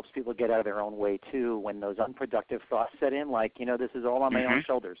really helps people get out of their own way too when those unproductive thoughts set in, like, this is all on my own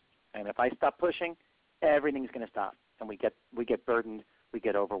shoulders. And if I stop pushing, everything's going to stop. And we get burdened, we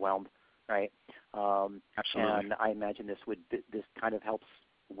get overwhelmed, right? Absolutely. And I imagine this kind of helps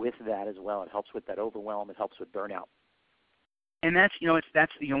with that as well. It helps with that overwhelm. It helps with burnout. And that's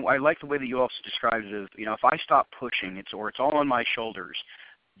I like the way that you also described it. If I stop pushing, it's all on my shoulders.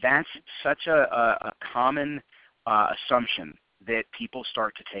 That's such a common assumption that people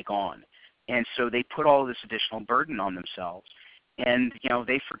start to take on, and so they put all this additional burden on themselves. And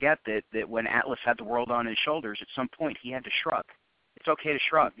they forget that when Atlas had the world on his shoulders, at some point he had to shrug. It's okay to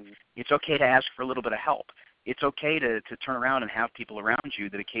shrug. Mm-hmm. It's okay to ask for a little bit of help. It's okay to turn around and have people around you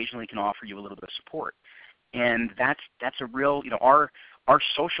that occasionally can offer you a little bit of support. And that's a real, our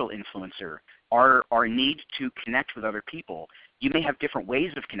social influencer, our need to connect with other people. You may have different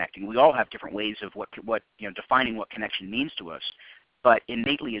ways of connecting. We all have different ways of what defining what connection means to us. But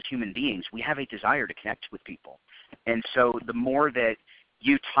innately as human beings, we have a desire to connect with people. And so the more that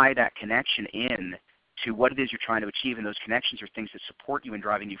you tie that connection in to what it is you're trying to achieve, and those connections are things that support you and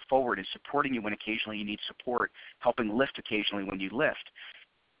driving you forward and supporting you when occasionally you need support, helping lift occasionally when you lift,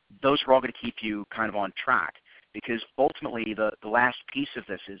 those are all going to keep you kind of on track. Because ultimately the last piece of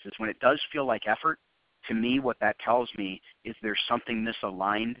this is when it does feel like effort, to me what that tells me is there's something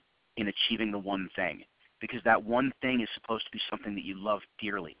misaligned in achieving the one thing. Because that one thing is supposed to be something that you love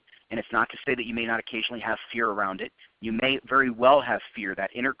dearly. And it's not to say that you may not occasionally have fear around it. You may very well have fear. That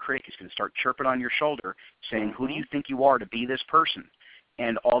inner critic is going to start chirping on your shoulder saying, who do you think you are to be this person?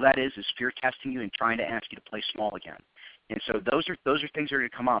 And all that is fear testing you and trying to ask you to play small again. And so those are things that are going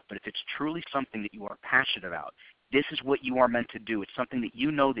to come up. But if it's truly something that you are passionate about, this is what you are meant to do. It's something that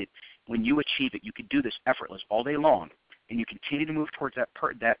you know that when you achieve it, you can do this effortless all day long, and you continue to move towards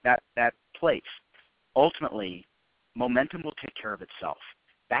that place. Ultimately, momentum will take care of itself.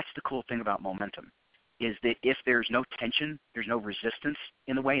 That's the cool thing about momentum, is that if there's no tension, there's no resistance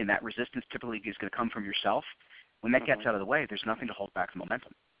in the way, and that resistance typically is going to come from yourself. When that gets out of the way, there's nothing to hold back the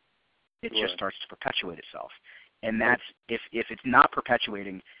momentum. It just starts to perpetuate itself. And that's if it's not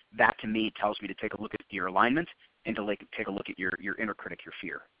perpetuating, that to me tells me to take a look at your alignment and to take a look at your inner critic, your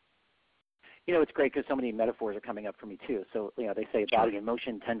fear. It's great because so many metaphors are coming up for me too. So, they say a body in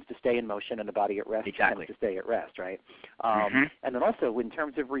motion tends to stay in motion, and a body at rest tends to stay at rest, right? And then also in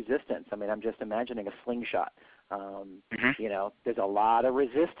terms of resistance, I'm just imagining a slingshot. There's a lot of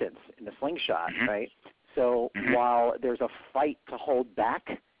resistance in the slingshot, right? So while there's a fight to hold back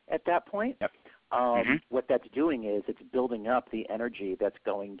at that point, what that's doing is it's building up the energy that's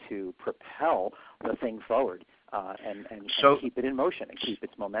going to propel the thing forward and keep it in motion and keep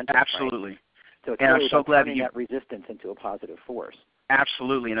its momentum. Absolutely. Right? So it's and really I'm so glad turning that resistance into a positive force.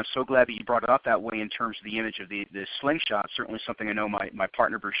 Absolutely, and I'm so glad that you brought it up that way in terms of the image of the slingshot. Certainly something I know my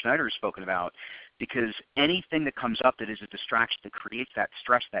partner Bruce Schneider has spoken about, because anything that comes up that is a distraction that creates that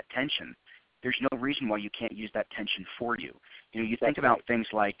stress, that tension, there's no reason why you can't use that tension for you. You think about things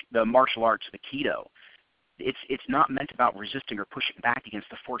like the martial arts, the Keto. it's not meant about resisting or pushing back against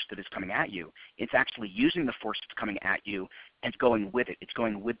the force that is coming at you. It's actually using the force that's coming at you and going with it. It's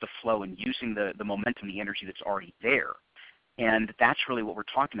going with the flow and using the momentum, the energy that's already there. And that's really what we're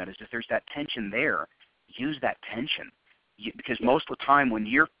talking about, is if there's that tension there, use that tension. Because most of the time when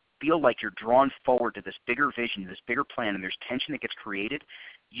you feel like you're drawn forward to this bigger vision, this bigger plan, and there's tension that gets created,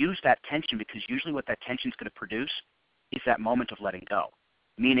 use that tension, because usually what that tension is going to produce is that moment of letting go.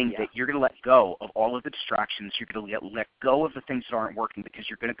 Meaning that you're going to let go of all of the distractions. You're going to let go of the things that aren't working, because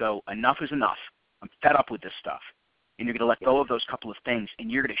you're going to go, enough is enough. I'm fed up with this stuff. And you're going to let go of those couple of things,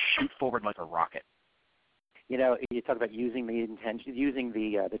 and you're going to shoot forward like a rocket. You know, you talk about using the intention, using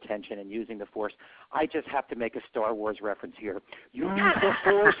the tension, and using the force. I just have to make a Star Wars reference here. Use the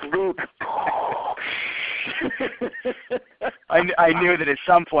force, Luke. I knew that at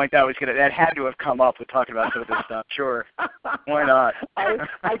some point that had to have come up with talking about some of this stuff. Sure, why not? I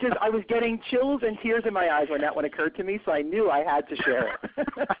was getting chills and tears in my eyes when that one occurred to me, so I knew I had to share it.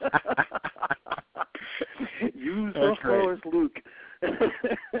 Use the force, Luke.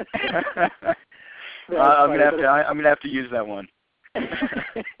 I'm gonna have to use that one.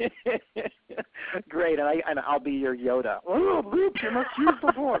 Great, and I'll be your Yoda. Oh, Luke, you must use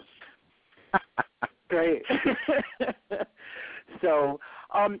the force. Great. So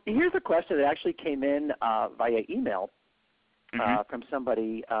here's a question that actually came in via email from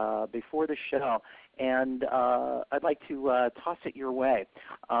somebody before the show, and I'd like to toss it your way.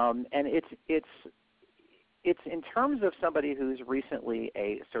 And it's in terms of somebody who's recently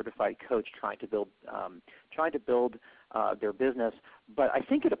a certified coach trying to build their business, but I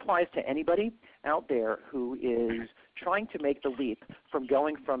think it applies to anybody out there who is trying to make the leap from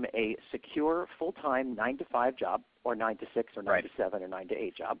going from a secure full-time 9-to-5 job, or 9-to-6, or 9-to-7, or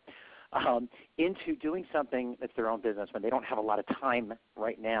 9-to-8 job, into doing something that's their own business when they don't have a lot of time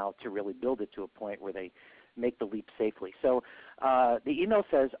right now to really build it to a point where they make the leap safely. So the email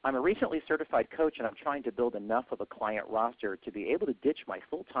says, I'm a recently certified coach, and I'm trying to build enough of a client roster to be able to ditch my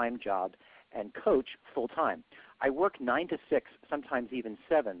full-time job and coach full-time. I work 9 to 6, sometimes even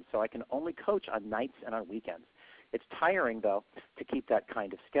 7, so I can only coach on nights and on weekends. It's tiring, though, to keep that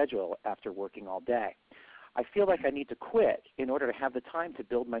kind of schedule after working all day. I feel like I need to quit in order to have the time to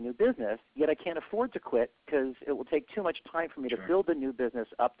build my new business, yet I can't afford to quit because it will take too much time for me to build the new business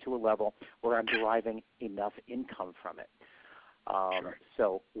up to a level where I'm deriving enough income from it.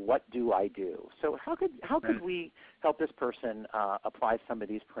 So what do I do? So how could we help this person apply some of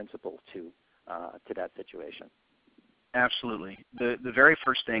these principles to that situation? Absolutely. The very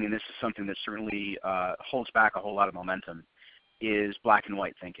first thing, and this is something that certainly holds back a whole lot of momentum, is black and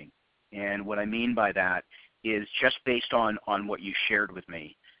white thinking. And what I mean by that is, just based on what you shared with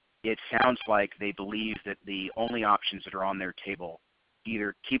me, it sounds like they believe that the only options that are on their table,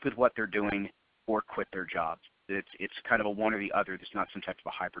 either keep with what they're doing or quit their jobs. It's kind of a one or the other. There's not some type of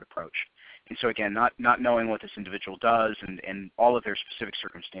a hybrid approach. And so again, not knowing what this individual does and all of their specific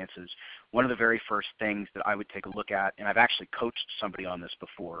circumstances, one of the very first things that I would take a look at, and I've actually coached somebody on this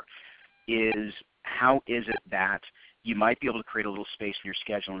before, is how is it that you might be able to create a little space in your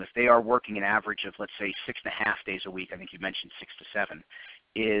schedule. And if they are working an average of, let's say, 6.5 days a week, I think you mentioned 6 to 7,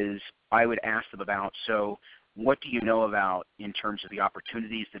 is I would ask them about, so what do you know about in terms of the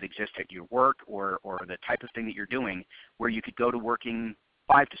opportunities that exist at your work, or the type of thing that you're doing where you could go to working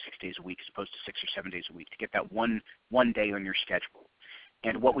 5 to 6 days a week as opposed to 6 or 7 days a week to get that one day on your schedule?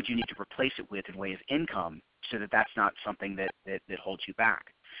 And what would you need to replace it with in way of income so that that's not something that holds you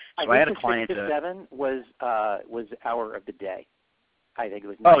back? So I had a client. 6 to 7 was hour of the day. I think it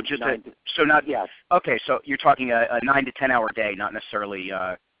was. 9 to, so not. Yes. Okay, so you're talking a 9 to 10 hour day, not necessarily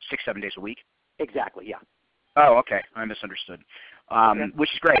 6-7 days a week. Exactly. Yeah. Oh, okay. I misunderstood.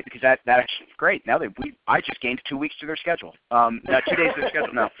 Which is great, because that's actually great. Now I just gained 2 weeks to their schedule. 2 days to their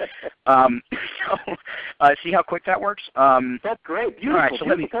schedule now. So see how quick that works? That's great. Beautiful. All right, so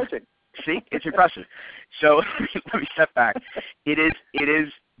let me coaching. See, it's impressive. So let me step back. It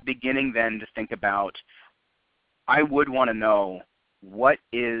is beginning then to think about, I would want to know, what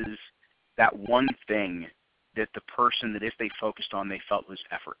is that one thing that the person, that if they focused on, they felt was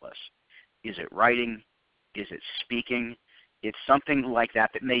effortless? Is it writing? Is it speaking? It's something like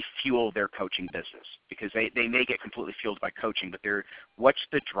that may fuel their coaching business, because they may get completely fueled by coaching, but what's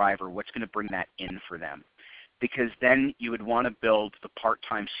the driver? What's going to bring that in for them? Because then you would want to build the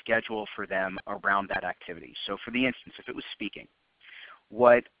part-time schedule for them around that activity. So for the instance, if it was speaking,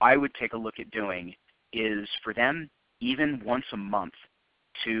 what I would take a look at doing is for them, even once a month,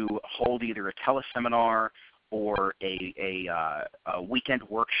 to hold either a teleseminar or a weekend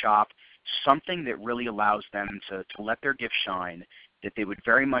workshop, something that really allows them to let their gift shine, that they would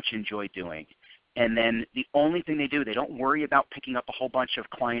very much enjoy doing, And then the only thing they do, they don't worry about picking up a whole bunch of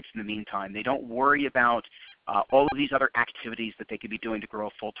clients in the meantime. They don't worry about all of these other activities that they could be doing to grow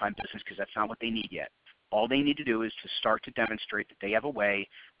a full-time business, because that's not what they need yet. All they need to do is to start to demonstrate that they have a way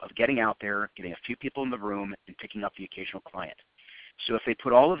of getting out there, getting a few people in the room, and picking up the occasional client. So if they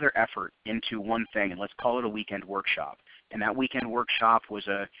put all of their effort into one thing, and let's call it a weekend workshop, and that weekend workshop was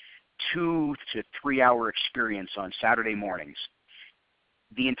a 2 to 3 hour experience on Saturday mornings,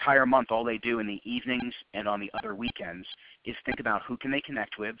 the entire month, all they do in the evenings and on the other weekends is think about who can they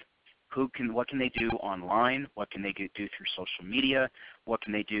connect with, what can they do online, what can they do through social media, what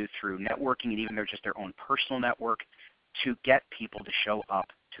can they do through networking, and even just their own personal network to get people to show up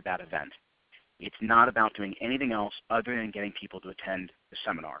to that event. It's not about doing anything else other than getting people to attend the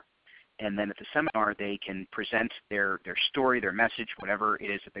seminar. And then at the seminar, they can present their story, their message, whatever it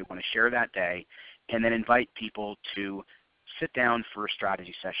is that they want to share that day, and then invite people to sit down for a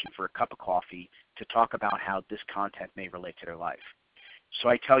strategy session, for a cup of coffee, to talk about how this content may relate to their life. So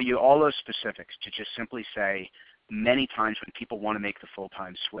I tell you all those specifics to just simply say, many times when people want to make the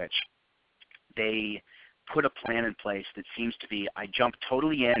full-time switch, they put a plan in place that seems to be, I jump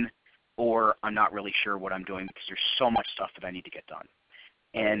totally in, or I'm not really sure what I'm doing because there's so much stuff that I need to get done.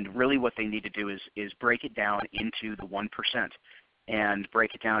 And really what they need to do is break it down into the 1%. And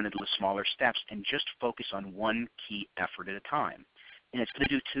break it down into the smaller steps and just focus on one key effort at a time. And it's going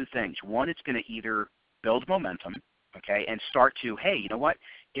to do two things. One, it's going to either build momentum, okay, and start to, hey, you know what,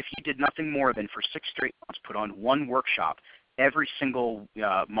 if you did nothing more than for 6 straight months put on one workshop every single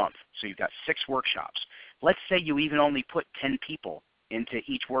month, so you've got 6 workshops. Let's say you even only put 10 people into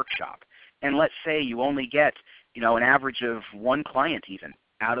each workshop. And let's say you only get, an average of 1 client even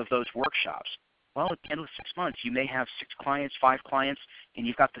out of those workshops. Well, at the end of 6 months, you may have 6 clients, 5 clients, and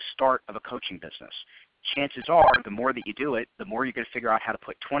you've got the start of a coaching business. Chances are, the more that you do it, the more you're going to figure out how to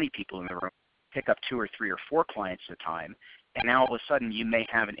put 20 people in the room, pick up 2 or 3 or 4 clients at a time, and now all of a sudden you may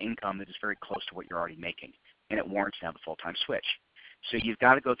have an income that is very close to what you're already making, and it warrants now the full-time switch. So you've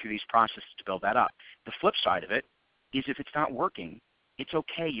got to go through these processes to build that up. The flip side of it is if it's not working, it's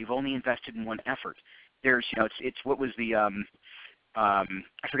okay. You've only invested in one effort. There's, it's what was the I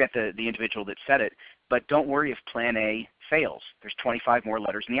forget the individual that said it, but don't worry if plan A fails. There's 25 more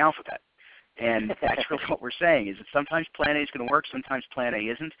letters in the alphabet. And that's really what we're saying, is that sometimes plan A is going to work, sometimes plan A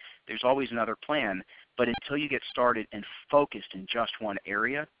isn't. There's always another plan. But until you get started and focused in just one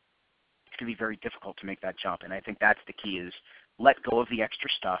area, it's going to be very difficult to make that jump. And I think that's the key, is let go of the extra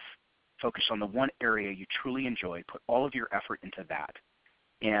stuff, focus on the one area you truly enjoy, put all of your effort into that.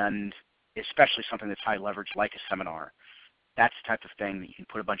 And especially something that's high leverage like a seminar. That's the type of thing that you can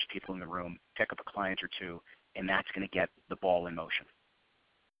put a bunch of people in the room, pick up a client or two, and that's going to get the ball in motion.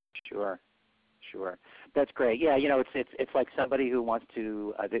 Sure. That's great. Yeah, it's like somebody who wants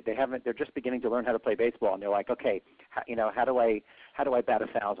to. They're just beginning to learn how to play baseball, and they're like, okay, how do I bat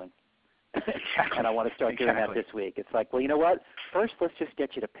 1,000? And I want to start doing that this week. It's like, well, you know what? First, let's just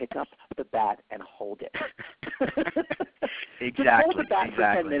get you to pick up the bat and hold it. Exactly. Just hold the bat for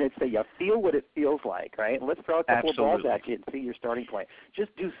 10 minutes so you feel what it feels like, right? And let's throw a couple of balls at you and see your starting point.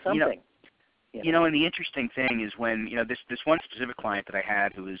 Just do something. And the interesting thing is when, this one specific client that I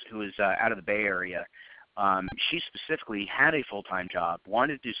had who was out of the Bay Area, she specifically had a full-time job,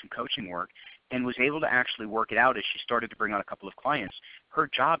 wanted to do some coaching work, and was able to actually work it out as she started to bring on a couple of clients. Her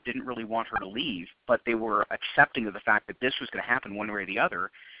job didn't really want her to leave, but they were accepting of the fact that this was going to happen one way or the other.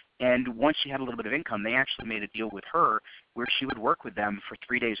 And once she had a little bit of income, they actually made a deal with her where she would work with them for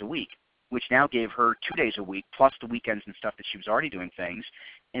 3 days a week, which now gave her 2 days a week, plus the weekends and stuff that she was already doing things.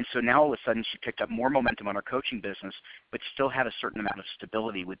 And so now all of a sudden she picked up more momentum on her coaching business, but still had a certain amount of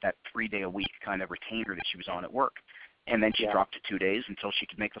stability with that 3 day a week kind of retainer that she was on at work. And then she dropped to 2 days until she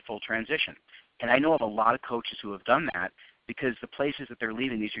could make the full transition. And I know of a lot of coaches who have done that, because the places that they're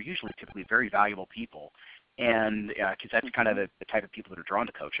leaving, these are usually typically very valuable people, and because that's kind of the type of people that are drawn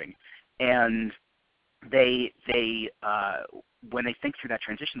to coaching. And they when they think through that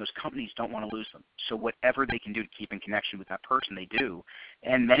transition, those companies don't want to lose them. So whatever they can do to keep in connection with that person, they do.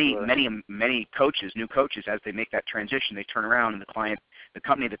 And many coaches, new coaches, as they make that transition, they turn around and the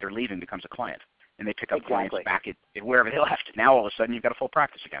company that they're leaving becomes a client, and they pick up clients back at wherever they left. Now all of a sudden you've got a full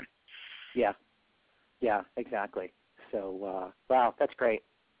practice again. Yeah, exactly. So, wow, that's great.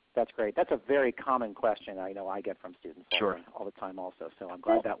 That's a very common question I know I get from students all the time also. So I'm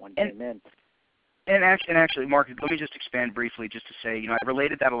glad that one came in. And actually, Mark, let me just expand briefly just to say, I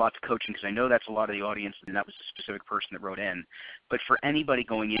related that a lot to coaching because I know that's a lot of the audience, and that was a specific person that wrote in. But for anybody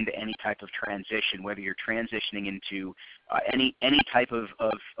going into any type of transition, whether you're transitioning into any type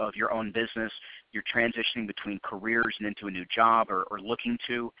of your own business, you're transitioning between careers and into a new job or looking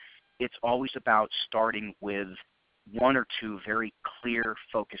to, it's always about starting with one or two very clear,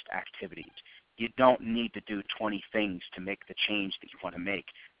 focused activities. You don't need to do 20 things to make the change that you want to make.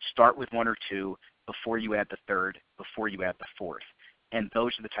 Start with one or two before you add the third, before you add the fourth. And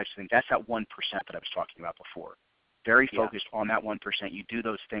those are the types of things. That's that 1% that I was talking about before. Very focused on that 1%. You do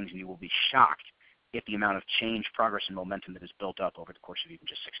those things and you will be shocked at the amount of change, progress, and momentum that is built up over the course of even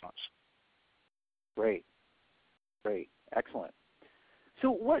just 6 months. Great. Excellent.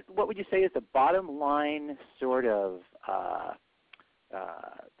 So what would you say is the bottom line sort of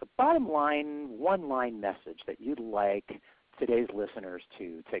the bottom line one-line message that you'd like today's listeners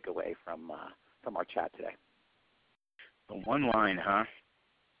to take away from our chat today? The one line, huh?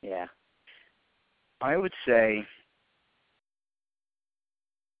 Yeah. I would say,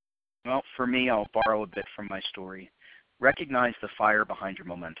 well, for me, I'll borrow a bit from my story. Recognize the fire behind your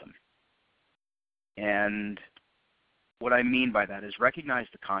momentum. And what I mean by that is recognize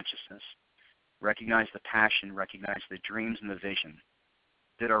the consciousness, recognize the passion, recognize the dreams and the vision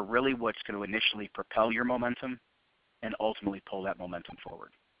that are really what's going to initially propel your momentum and ultimately pull that momentum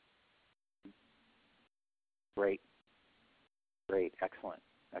forward. Great. Excellent.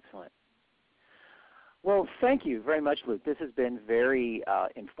 Well, thank you very much, Luke. This has been very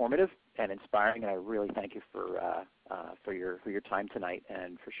informative and inspiring, and I really thank you for your time tonight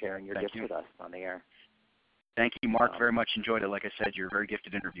and for sharing your gifts with us on the air. Thank you, Mark. Very much enjoyed it. Like I said, you're a very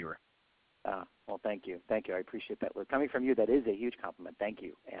gifted interviewer. Well, thank you. I appreciate that, Luke. Coming from you, that is a huge compliment. Thank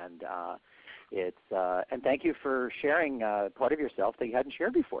you, and and thank you for sharing part of yourself that you hadn't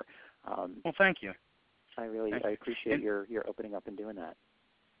shared before. Well, thank you. I appreciate your opening up and doing that.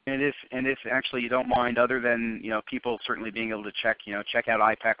 And if actually you don't mind, other than people certainly being able to check out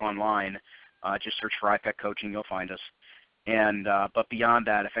IPEC online, just search for IPEC Coaching, you'll find us. And but beyond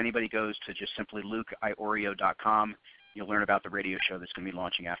that, if anybody goes to just simply lukeiorio.com, you'll learn about the radio show that's going to be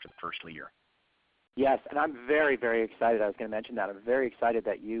launching after the first of the year. Yes, and I'm very, very excited. I was going to mention that. I'm very excited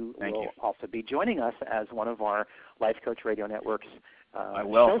that you will also be joining us as one of our Life Coach Radio Network's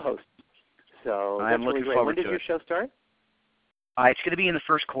show hosts. So I'm looking forward to it. When does your show start? It's going to be in the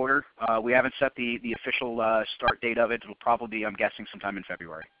first quarter. We haven't set the official start date of it. It'll probably be, I'm guessing, sometime in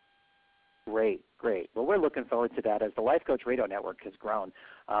February. Great. Well, we're looking forward to that as the Life Coach Radio Network has grown.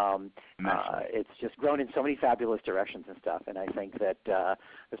 It's just grown in so many fabulous directions and stuff, and I think that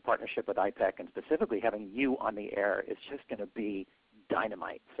this partnership with IPEC and specifically having you on the air is just going to be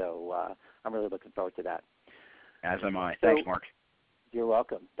dynamite. So I'm really looking forward to that. As am I. Thanks, Mark. You're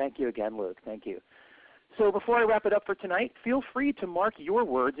welcome. Thank you again, Luke. Thank you. So before I wrap it up for tonight, feel free to mark your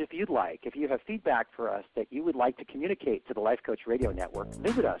words if you'd like. If you have feedback for us that you would like to communicate to the Life Coach Radio Network,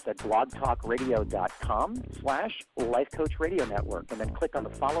 visit us at blogtalkradio.com/Life Coach Radio Network, and then click on the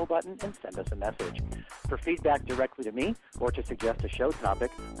follow button and send us a message. For feedback directly to me or to suggest a show topic,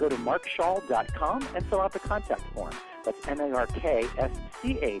 go to markschall.com and fill out the contact form. That's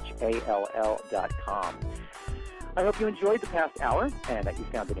markschall.com. I hope you enjoyed the past hour and that you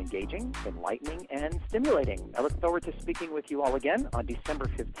found it engaging, enlightening, and stimulating. I look forward to speaking with you all again on December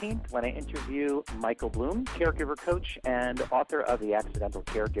 15th when I interview Michael Bloom, caregiver coach and author of The Accidental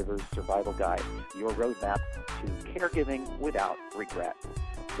Caregiver's Survival Guide, Your Roadmap to Caregiving Without Regret.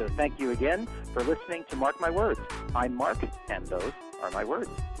 So thank you again for listening to Mark My Words. I'm Mark, and those are my words.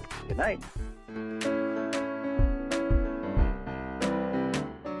 Good night.